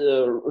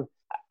shittiest.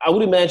 I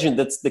would imagine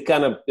that's the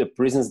kind of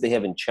prisons they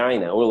have in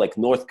China or like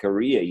North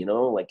Korea, you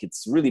know, like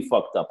it's really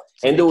fucked up.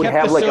 So and they would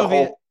have like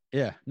Soviet...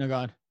 a whole go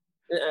on.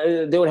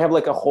 They would have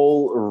like a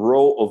whole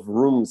row of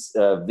rooms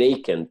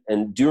vacant,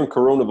 and during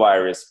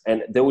coronavirus,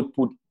 and they would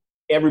put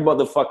every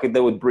motherfucker they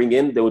would bring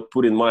in, they would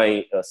put in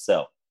my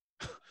cell.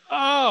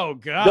 Oh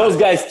God! Those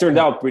guys turned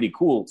out pretty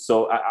cool,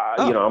 so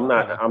you know,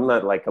 I'm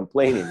not like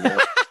complaining. You know?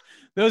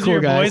 Those cool are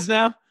your guys. Boys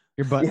now.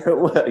 Your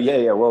butt.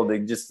 Yeah. Well, they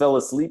just fell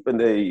asleep, and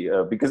they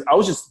because I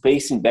was just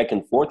pacing back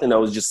and forth, and I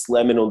was just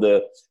slamming on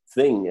the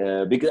thing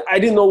because I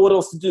didn't know what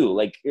else to do.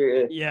 Like,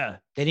 they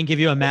didn't give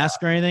you a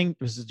mask or anything.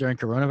 Was this during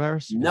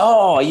coronavirus?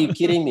 No, are you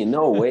kidding me?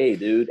 No way,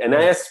 dude. And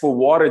I asked for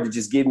water. They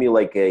just gave me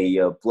like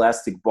a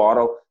plastic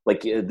bottle.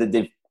 Like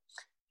if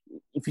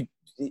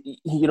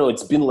you know,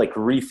 it's been like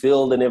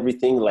refilled and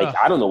everything. Like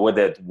I don't know where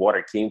that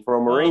water came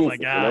from or anything. Oh my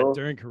God, you know?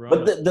 During Corona.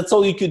 But that's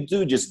all you could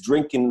do. Just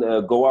drink and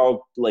go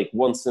out like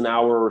once an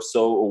hour or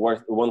so,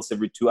 or once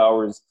every 2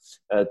 hours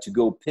to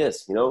go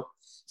piss. You know.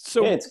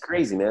 So yeah, it's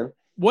crazy, man.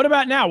 What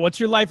about now? What's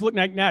your life looking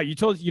like now? You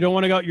told us you don't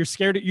want to go. You're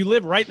scared. You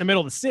live right in the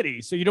middle of the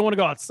city, so you don't want to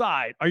go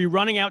outside. Are you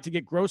running out to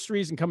get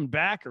groceries and coming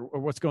back, or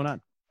what's going on?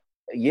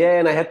 Yeah,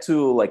 and I had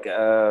to like.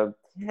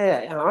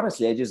 Yeah,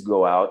 honestly, I just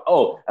go out.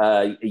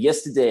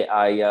 Yesterday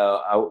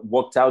I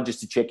walked out just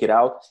to check it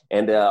out,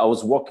 and I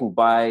was walking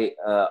by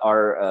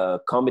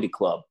our comedy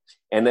club,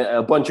 and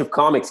a bunch of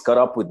comics caught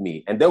up with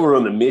me, and they were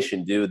on a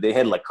mission, dude. They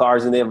had like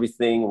cars and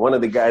everything. One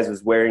of the guys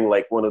was wearing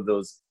like one of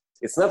those.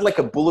 It's not like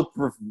a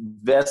bulletproof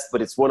vest,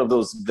 but it's one of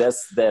those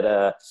vests that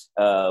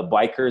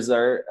bikers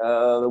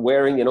are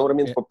wearing. You know what I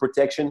mean, for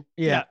protection.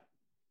 Yeah,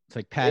 it's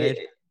like padded.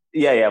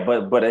 Yeah,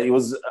 but it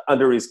was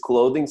under his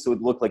clothing, so it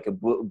looked like a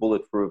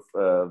bulletproof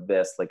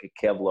vest, like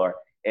a Kevlar.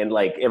 And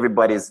like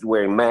everybody's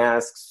wearing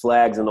masks,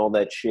 flags, and all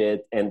that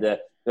shit. And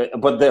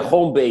but the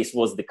home base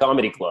was the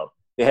comedy club.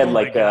 They had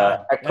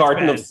a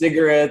carton of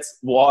cigarettes,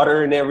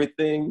 water, and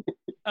everything.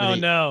 Oh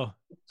no!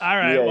 All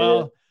right,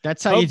 well,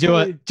 that's how you do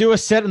it. Do a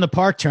set in the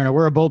park, Turner.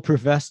 Wear a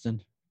bulletproof vest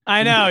and.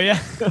 I know, yeah.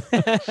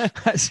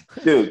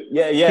 Dude,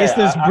 yeah. In case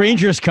those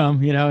Rangers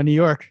come, you know, in New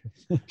York.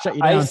 Shut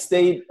you down.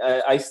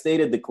 I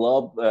stayed at the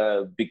club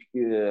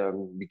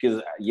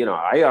because, you know,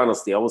 I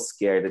was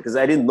scared because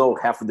I didn't know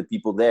half of the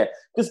people there.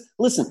 Because,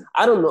 listen,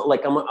 I don't know,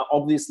 like, I'm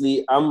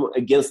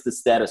against the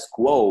status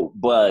quo,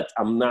 but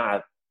I'm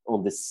not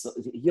on this,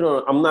 you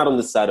know, I'm not on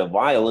the side of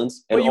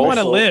violence. Well, you want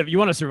to live, you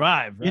want to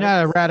survive. Right? You're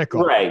not a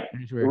radical. Right.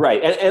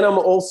 And I'm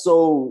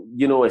also,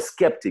 you know, a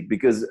skeptic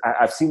because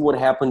I've seen what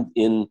happened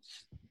in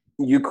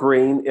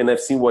Ukraine, and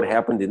I've seen what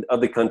happened in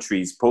other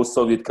countries,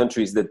 post-Soviet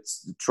countries that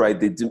tried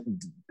the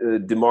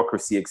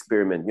democracy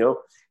experiment. You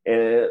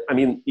know, I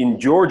mean, in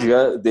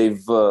Georgia,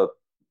 they've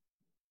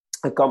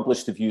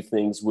accomplished a few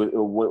things.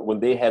 When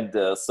they had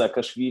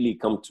Saakashvili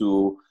come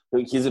to,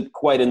 he's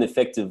quite an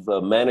effective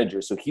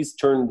manager, so he's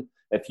turned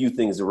a few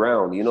things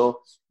around. You know,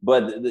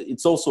 but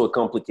it's also a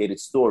complicated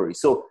story.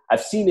 So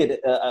I've seen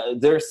it.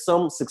 There are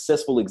some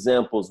successful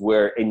examples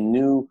where a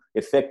new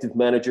effective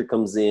manager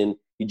comes in.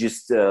 He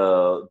just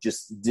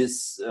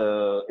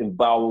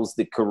disembowels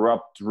the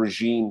corrupt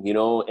regime, you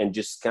know, and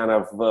just kind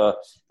of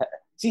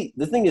see.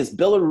 The thing is,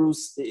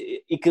 Belarus,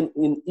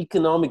 in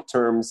economic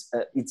terms,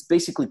 it's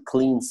basically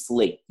clean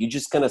slate. You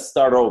just kind of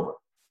start over.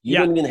 You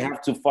don't even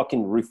have to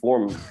fucking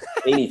reform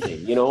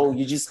anything, you know.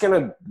 You just kind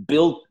of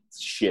build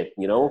shit,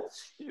 you know.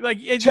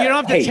 Like you don't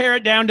have to tear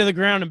it down to the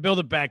ground and build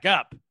it back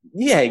up.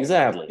 Yeah,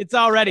 exactly. It's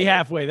already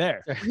halfway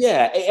there.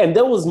 Yeah, and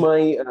that was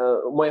my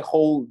my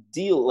whole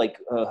deal. Like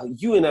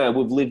you and I,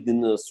 we've lived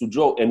in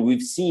Suzhou, and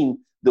we've seen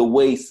the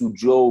way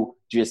Suzhou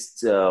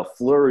just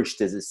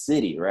flourished as a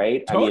city,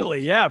 right? Totally,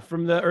 I mean, yeah.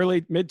 From the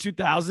early mid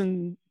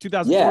 2000,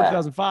 2004,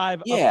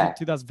 2005, up to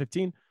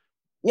 2015.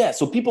 Yeah,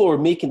 so people were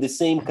making the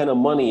same kind of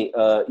money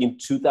in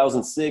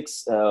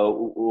 2006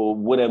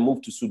 when I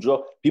moved to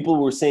Suzhou. People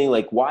were saying,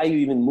 like, why are you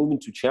even moving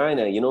to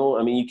China? You know,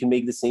 I mean, you can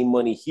make the same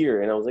money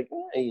here. And I was like,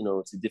 you know,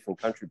 it's a different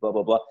country, blah,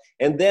 blah, blah.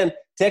 And then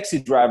taxi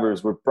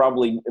drivers were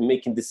probably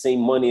making the same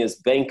money as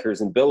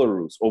bankers in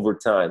Belarus over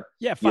time.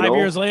 Yeah, 5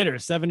 years later,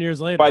 7 years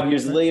later. 5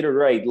 years later,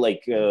 right.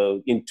 Like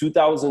in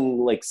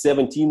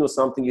 2017 or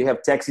something, you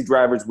have taxi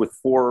drivers with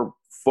 4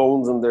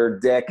 phones on their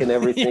deck and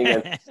everything.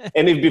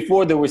 And if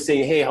before they were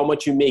saying, hey, how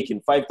much you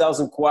making?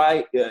 5,000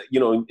 kwai, you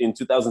know, in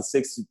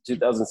 2006 to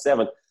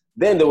 2007,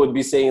 then they would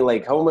be saying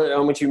like,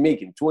 how much you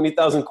making?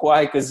 20,000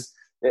 kwai? Because,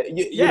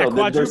 you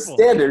know, their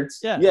standards,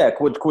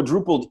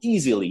 quadrupled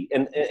easily.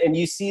 And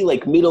you see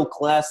like middle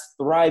class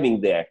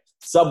thriving there.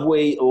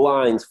 Subway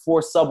lines,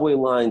 4 subway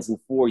lines in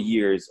 4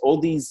 years, all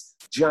these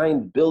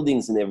giant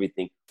buildings and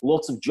everything,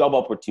 lots of job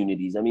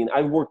opportunities. I mean,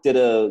 I've worked at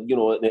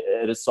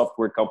a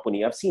software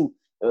company. I've seen,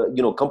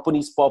 you know,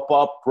 companies pop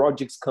up,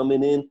 projects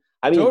coming in.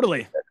 I mean,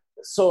 totally.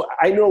 So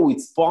I know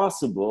it's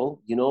possible,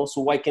 you know,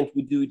 so why can't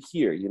we do it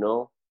here, you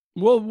know?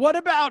 Well, what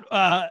about,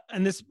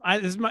 and this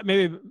is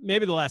maybe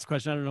the last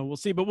question. I don't know. We'll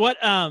see. But what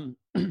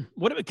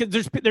What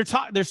because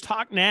there's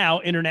talk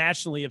now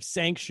internationally of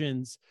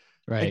sanctions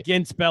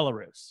against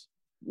Belarus.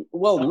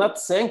 Well, not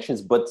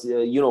sanctions, but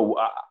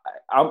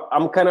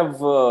I'm kind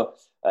of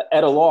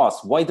at a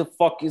loss. Why the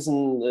fuck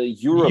isn't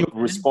Europe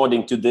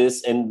responding to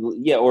this? And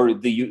or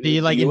the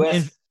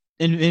US?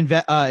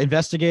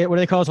 Investigate. What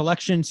do they call it?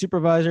 Election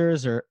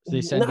supervisors, or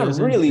they send not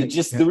really.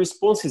 Just the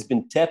response has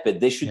been tepid.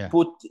 They should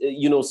put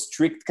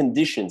strict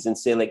conditions and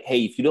say like,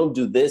 hey, if you don't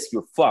do this,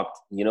 you're fucked.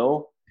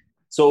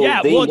 So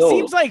it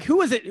seems like who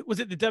was it?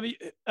 Was it the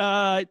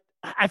I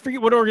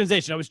forget what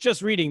organization. I was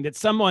just reading that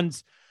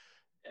someone's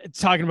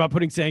talking about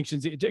putting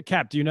sanctions.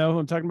 Cap, do you know who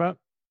I'm talking about?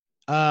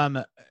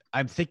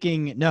 I'm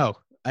thinking no,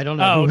 I don't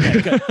know. Oh,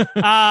 okay, good.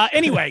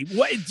 Anyway,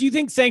 what do you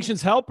think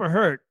sanctions help or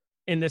hurt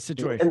in this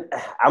situation?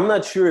 And I'm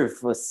not sure if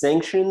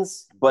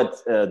sanctions, but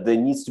there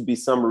needs to be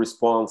some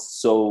response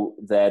so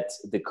that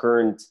the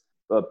current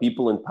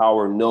people in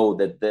power know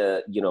that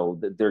that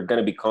there are going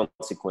to be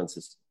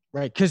consequences.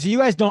 Right, because you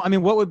guys don't. I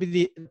mean, what would be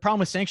the problem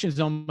with sanctions?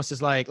 Almost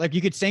is like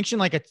you could sanction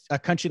like a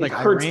country like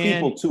Iran, hurts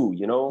people too,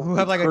 who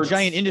have like a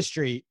giant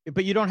industry,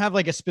 but you don't have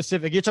like a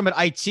specific. You're talking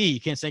about IT, you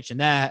can't sanction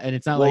that, and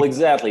it's not like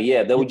exactly,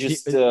 yeah. That would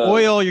just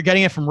oil. You're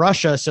getting it from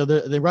Russia, so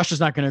the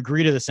Russia's not going to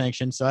agree to the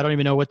sanctions. So I don't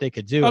even know what they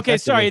could do. Okay,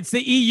 sorry, it's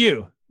the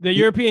EU. The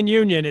European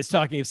Union is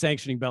talking of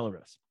sanctioning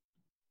Belarus.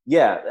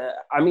 Yeah,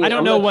 I mean, I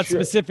don't know what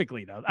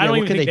specifically though. I don't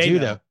even think they do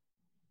though.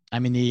 I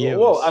mean, the EU.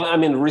 Well, I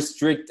mean,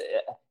 restrict.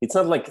 It's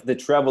not like the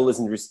travel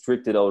isn't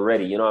restricted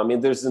already. I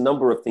mean, there's a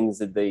number of things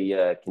that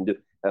they can do.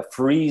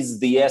 Freeze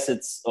the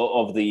assets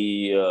of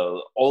the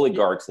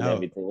oligarchs and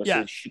everything.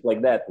 Shit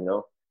like that.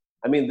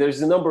 I mean,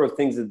 there's a number of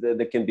things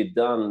that can be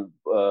done.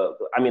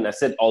 I mean, I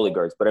said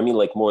oligarchs, but I mean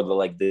like more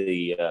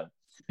the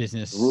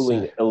business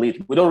ruling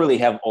elite. We don't really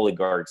have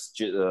oligarchs.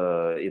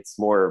 It's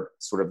more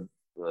sort of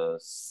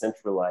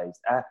centralized.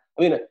 I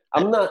mean,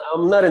 I'm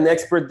not an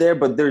expert there,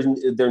 but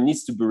there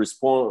needs to be a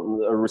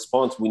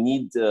response. We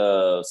need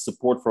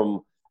support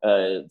from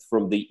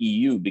the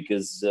EU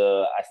because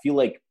I feel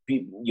like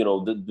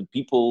the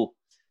people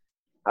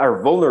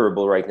are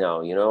vulnerable right now,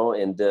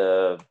 and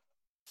I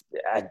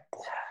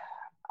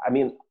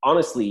mean,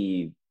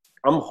 honestly,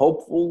 I'm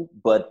hopeful,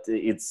 but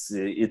it's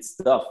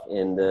tough,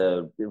 and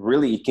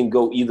really it can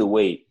go either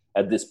way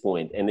at this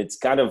point, and it's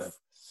kind of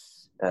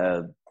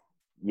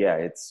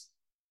it's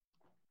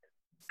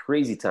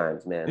crazy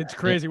times, man. It's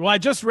crazy. Well, I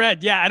just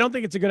read, I don't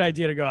think it's a good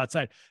idea to go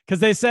outside because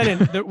they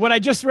said what I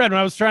just read when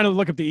I was trying to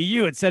look up the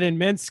EU, it said in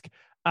Minsk,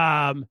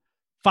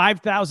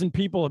 5,000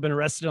 people have been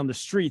arrested on the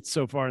streets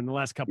so far in the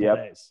last couple of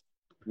days.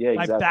 Yeah,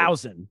 exactly.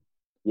 5,000.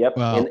 Yep.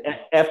 Wow. And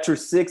after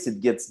 6, it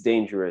gets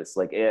dangerous.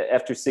 Like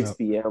after 6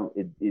 p.m.,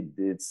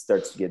 it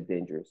starts to get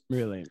dangerous.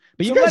 Really?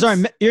 But you guys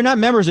you're not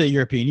members of the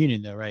European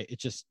Union though, right?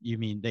 It's just, you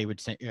mean they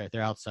would say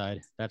they're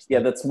outside.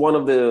 That's one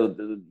of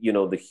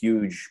the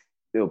huge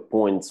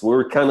points.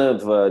 We're kind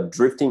of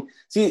drifting.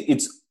 See,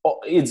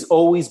 it's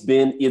always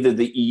been either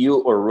the EU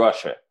or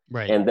Russia.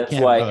 Right. And that's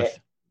why,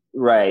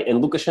 right.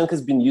 And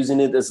Lukashenko's been using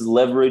it as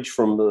leverage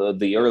from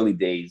the early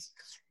days.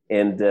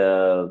 And,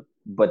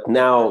 but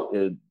now,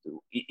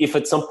 if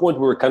at some point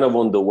we were kind of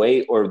on the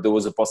way, or there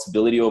was a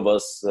possibility of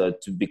us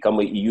to become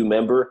an EU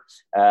member,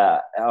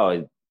 that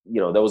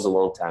was a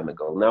long time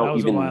ago. Now, that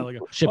was a while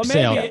ago. Ship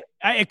sailed.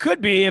 It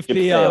could be if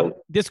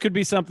this could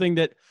be something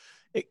that.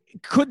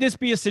 Could this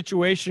be a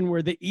situation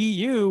where the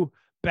EU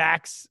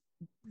backs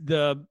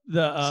the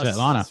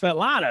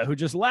Svetlana, who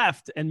just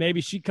left, and maybe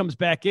she comes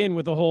back in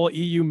with the whole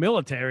EU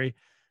military?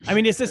 I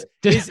mean,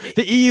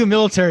 the EU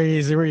military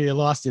is where you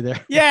lost you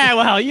there. Yeah,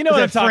 well, you know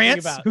what I'm talking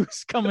about.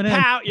 Who's coming in?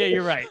 Yeah,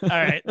 you're right. All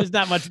right, there's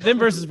not much. Them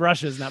versus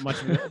Russia is not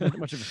much of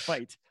a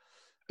fight.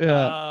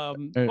 Yeah.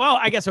 Well,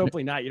 I guess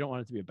hopefully not. You don't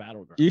want it to be a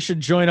battleground. You should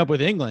join up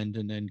with England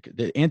and then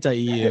the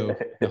anti-EU.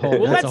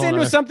 Let's end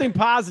with something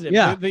positive.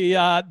 Yeah.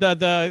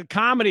 The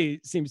comedy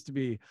seems to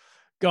be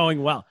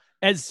going well.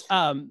 As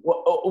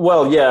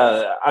well,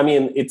 yeah. I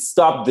mean, it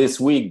stopped this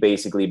week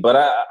basically, but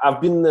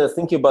I've been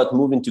thinking about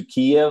moving to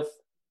Kiev.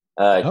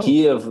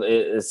 Kiev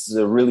is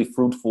a really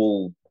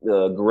fruitful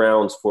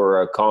grounds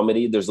for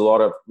comedy. There's a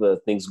lot of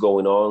things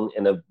going on,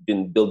 and I've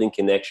been building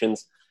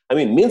connections. I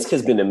mean, Minsk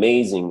has been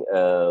amazing.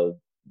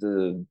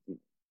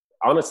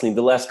 Honestly, in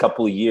the last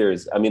couple of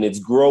years, I mean, it's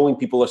growing.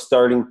 People are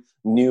starting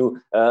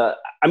new.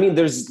 I mean,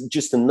 there's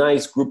just a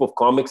nice group of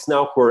comics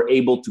now who are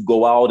able to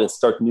go out and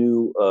start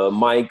new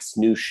mics,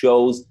 new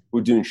shows.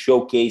 We're doing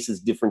showcases,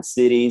 different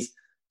cities.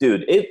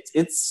 Dude,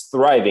 it's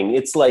thriving.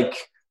 It's like,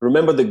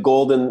 remember the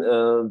golden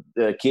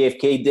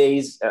KFK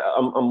days?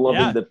 I'm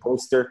loving the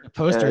poster. In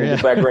the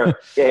background.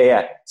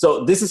 Yeah.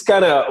 So this is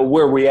kind of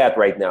where we're at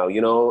right now.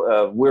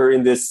 We're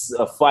in this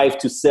 5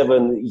 to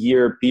 7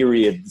 year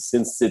period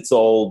since it's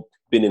all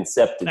been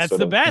incepted. That's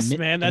the best,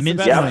 man. That's the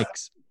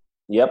best.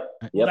 Yep.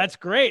 Well, that's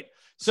great.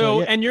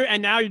 So and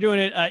now you're doing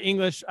it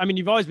English. I mean,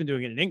 you've always been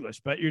doing it in English,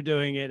 but you're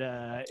doing it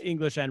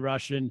English and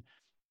Russian.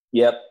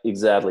 Yep,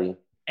 exactly.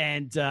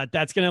 And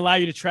that's going to allow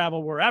you to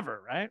travel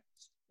wherever, right?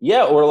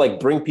 Yeah, or like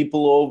bring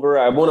people over.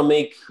 I want to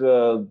make,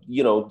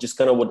 just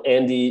kind of what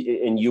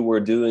Andy and you were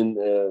doing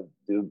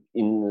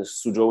in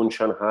Suzhou and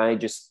Shanghai,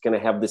 just gonna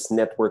have this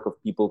network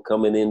of people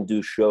coming in,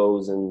 do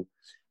shows, and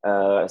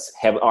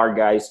have our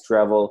guys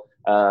travel.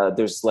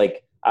 There's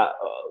like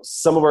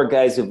some of our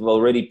guys have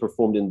already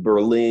performed in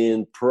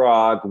Berlin,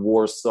 Prague,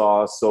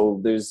 Warsaw. So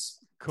there's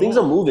things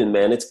are moving,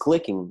 man. It's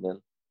clicking,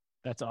 man.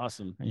 That's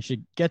awesome. And you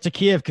should get to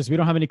Kiev because we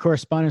don't have any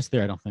correspondence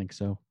there, I don't think.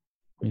 So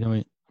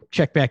we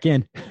check back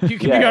in. You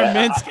can be our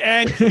Minsk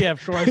and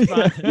Kiev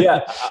correspondent.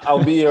 Yeah,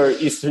 I'll be our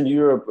Eastern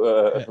Europe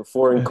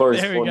foreign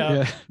correspondent. There we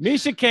go. Yeah.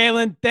 Misha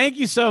Kalin, thank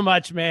you so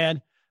much,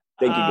 man.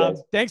 Thank you,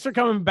 guys. Thanks for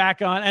coming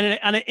back on. And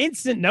on an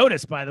instant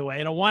notice, by the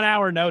way, in a 1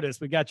 hour notice,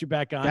 we got you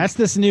back on. That's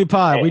this new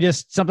pod. Hey. We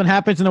just, something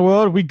happens in the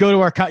world. We go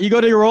to you go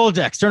to your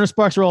Rolodex, Turner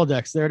Sparks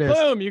Rolodex. There it is.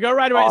 Boom. You go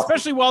right away,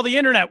 especially while the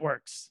internet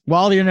works.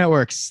 While the internet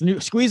works.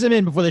 Squeeze them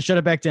in before they shut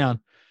it back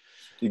down.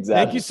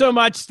 Exactly. Thank you so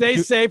much. Stay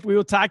safe. We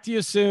will talk to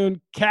you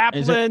soon.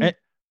 Kaplan. Is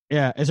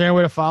there any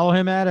way to follow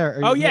him at? Or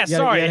oh, yeah.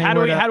 Sorry. How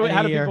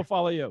do people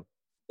follow you?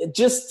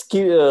 Just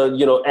keep,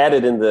 add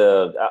it in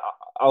the,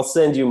 I'll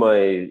send you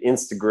my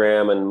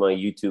Instagram and my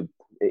YouTube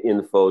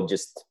info.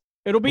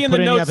 It'll be in the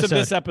notes of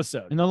this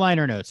episode. In the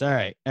liner notes. All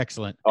right.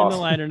 Excellent. Awesome. In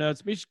the liner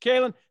notes. Misha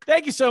Kalin,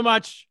 thank you so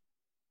much.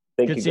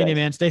 Good seeing you,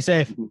 man. Stay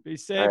safe. Be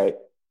safe. All right.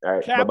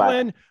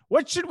 Kaplan, bye-bye.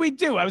 What should we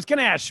do? I was going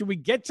to ask, should we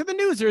get to the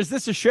news or is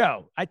this a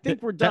show? I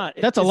think we're done.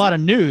 That's a lot of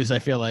news, I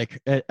feel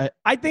like.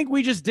 I think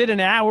we just did an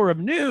hour of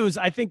news.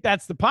 I think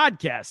that's the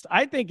podcast.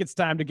 I think it's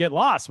time to get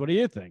lost. What do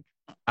you think?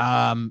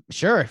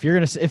 Sure. If you're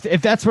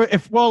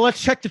gonna,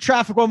 let's check the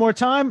traffic one more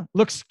time.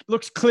 Looks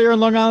clear in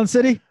Long Island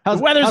City. The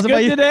weather's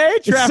good today.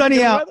 It's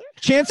sunny out.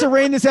 Chance of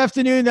rain this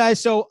afternoon,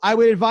 guys. So I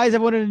would advise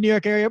everyone in the New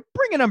York area,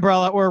 bring an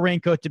umbrella or a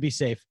raincoat to be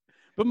safe.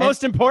 But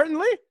most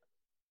importantly,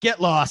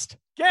 get lost.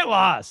 Get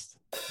lost.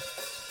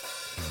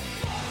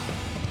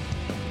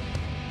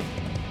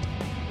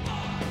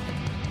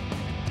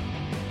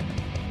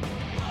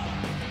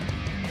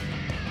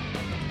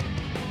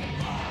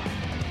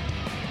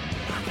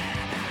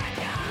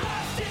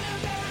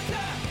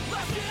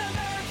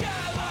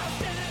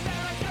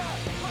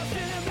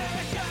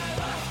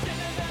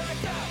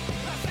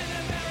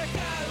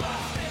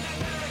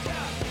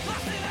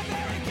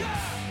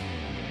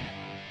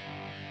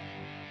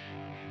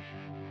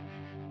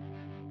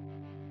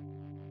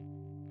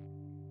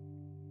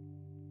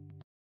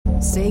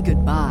 Say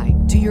goodbye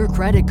to your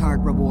credit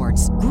card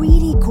rewards.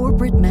 Greedy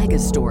corporate mega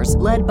stores,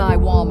 led by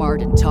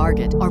Walmart and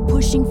Target, are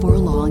pushing for a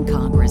law in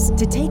Congress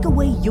to take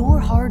away your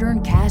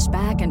hard-earned cash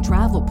back and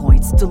travel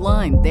points to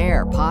line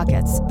their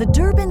pockets. The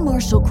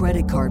Durbin-Marshall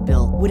credit card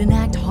bill would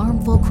enact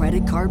harmful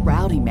credit card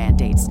routing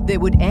mandates that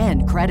would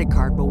end credit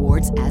card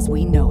rewards as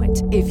we know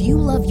it. If you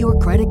love your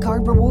credit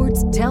card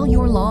rewards, tell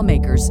your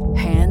lawmakers,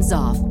 hands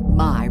off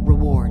my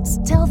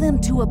rewards. Tell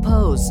them to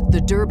oppose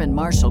the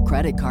Durbin-Marshall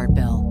credit card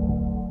bill.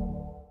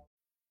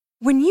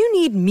 When you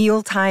need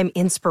mealtime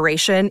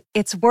inspiration,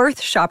 it's worth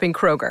shopping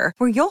Kroger,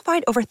 where you'll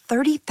find over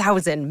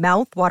 30,000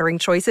 mouth-watering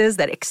choices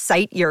that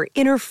excite your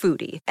inner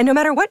foodie. And no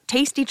matter what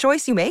tasty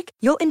choice you make,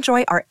 you'll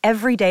enjoy our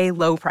everyday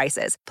low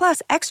prices,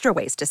 plus extra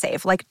ways to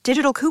save, like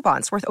digital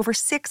coupons worth over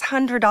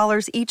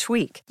 $600 each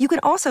week. You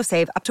can also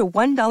save up to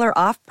 $1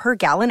 off per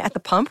gallon at the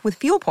pump with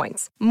fuel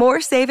points.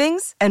 More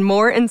savings and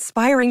more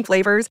inspiring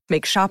flavors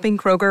make shopping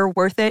Kroger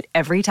worth it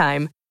every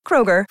time.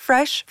 Kroger,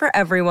 fresh for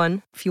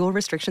everyone. Fuel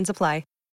restrictions apply.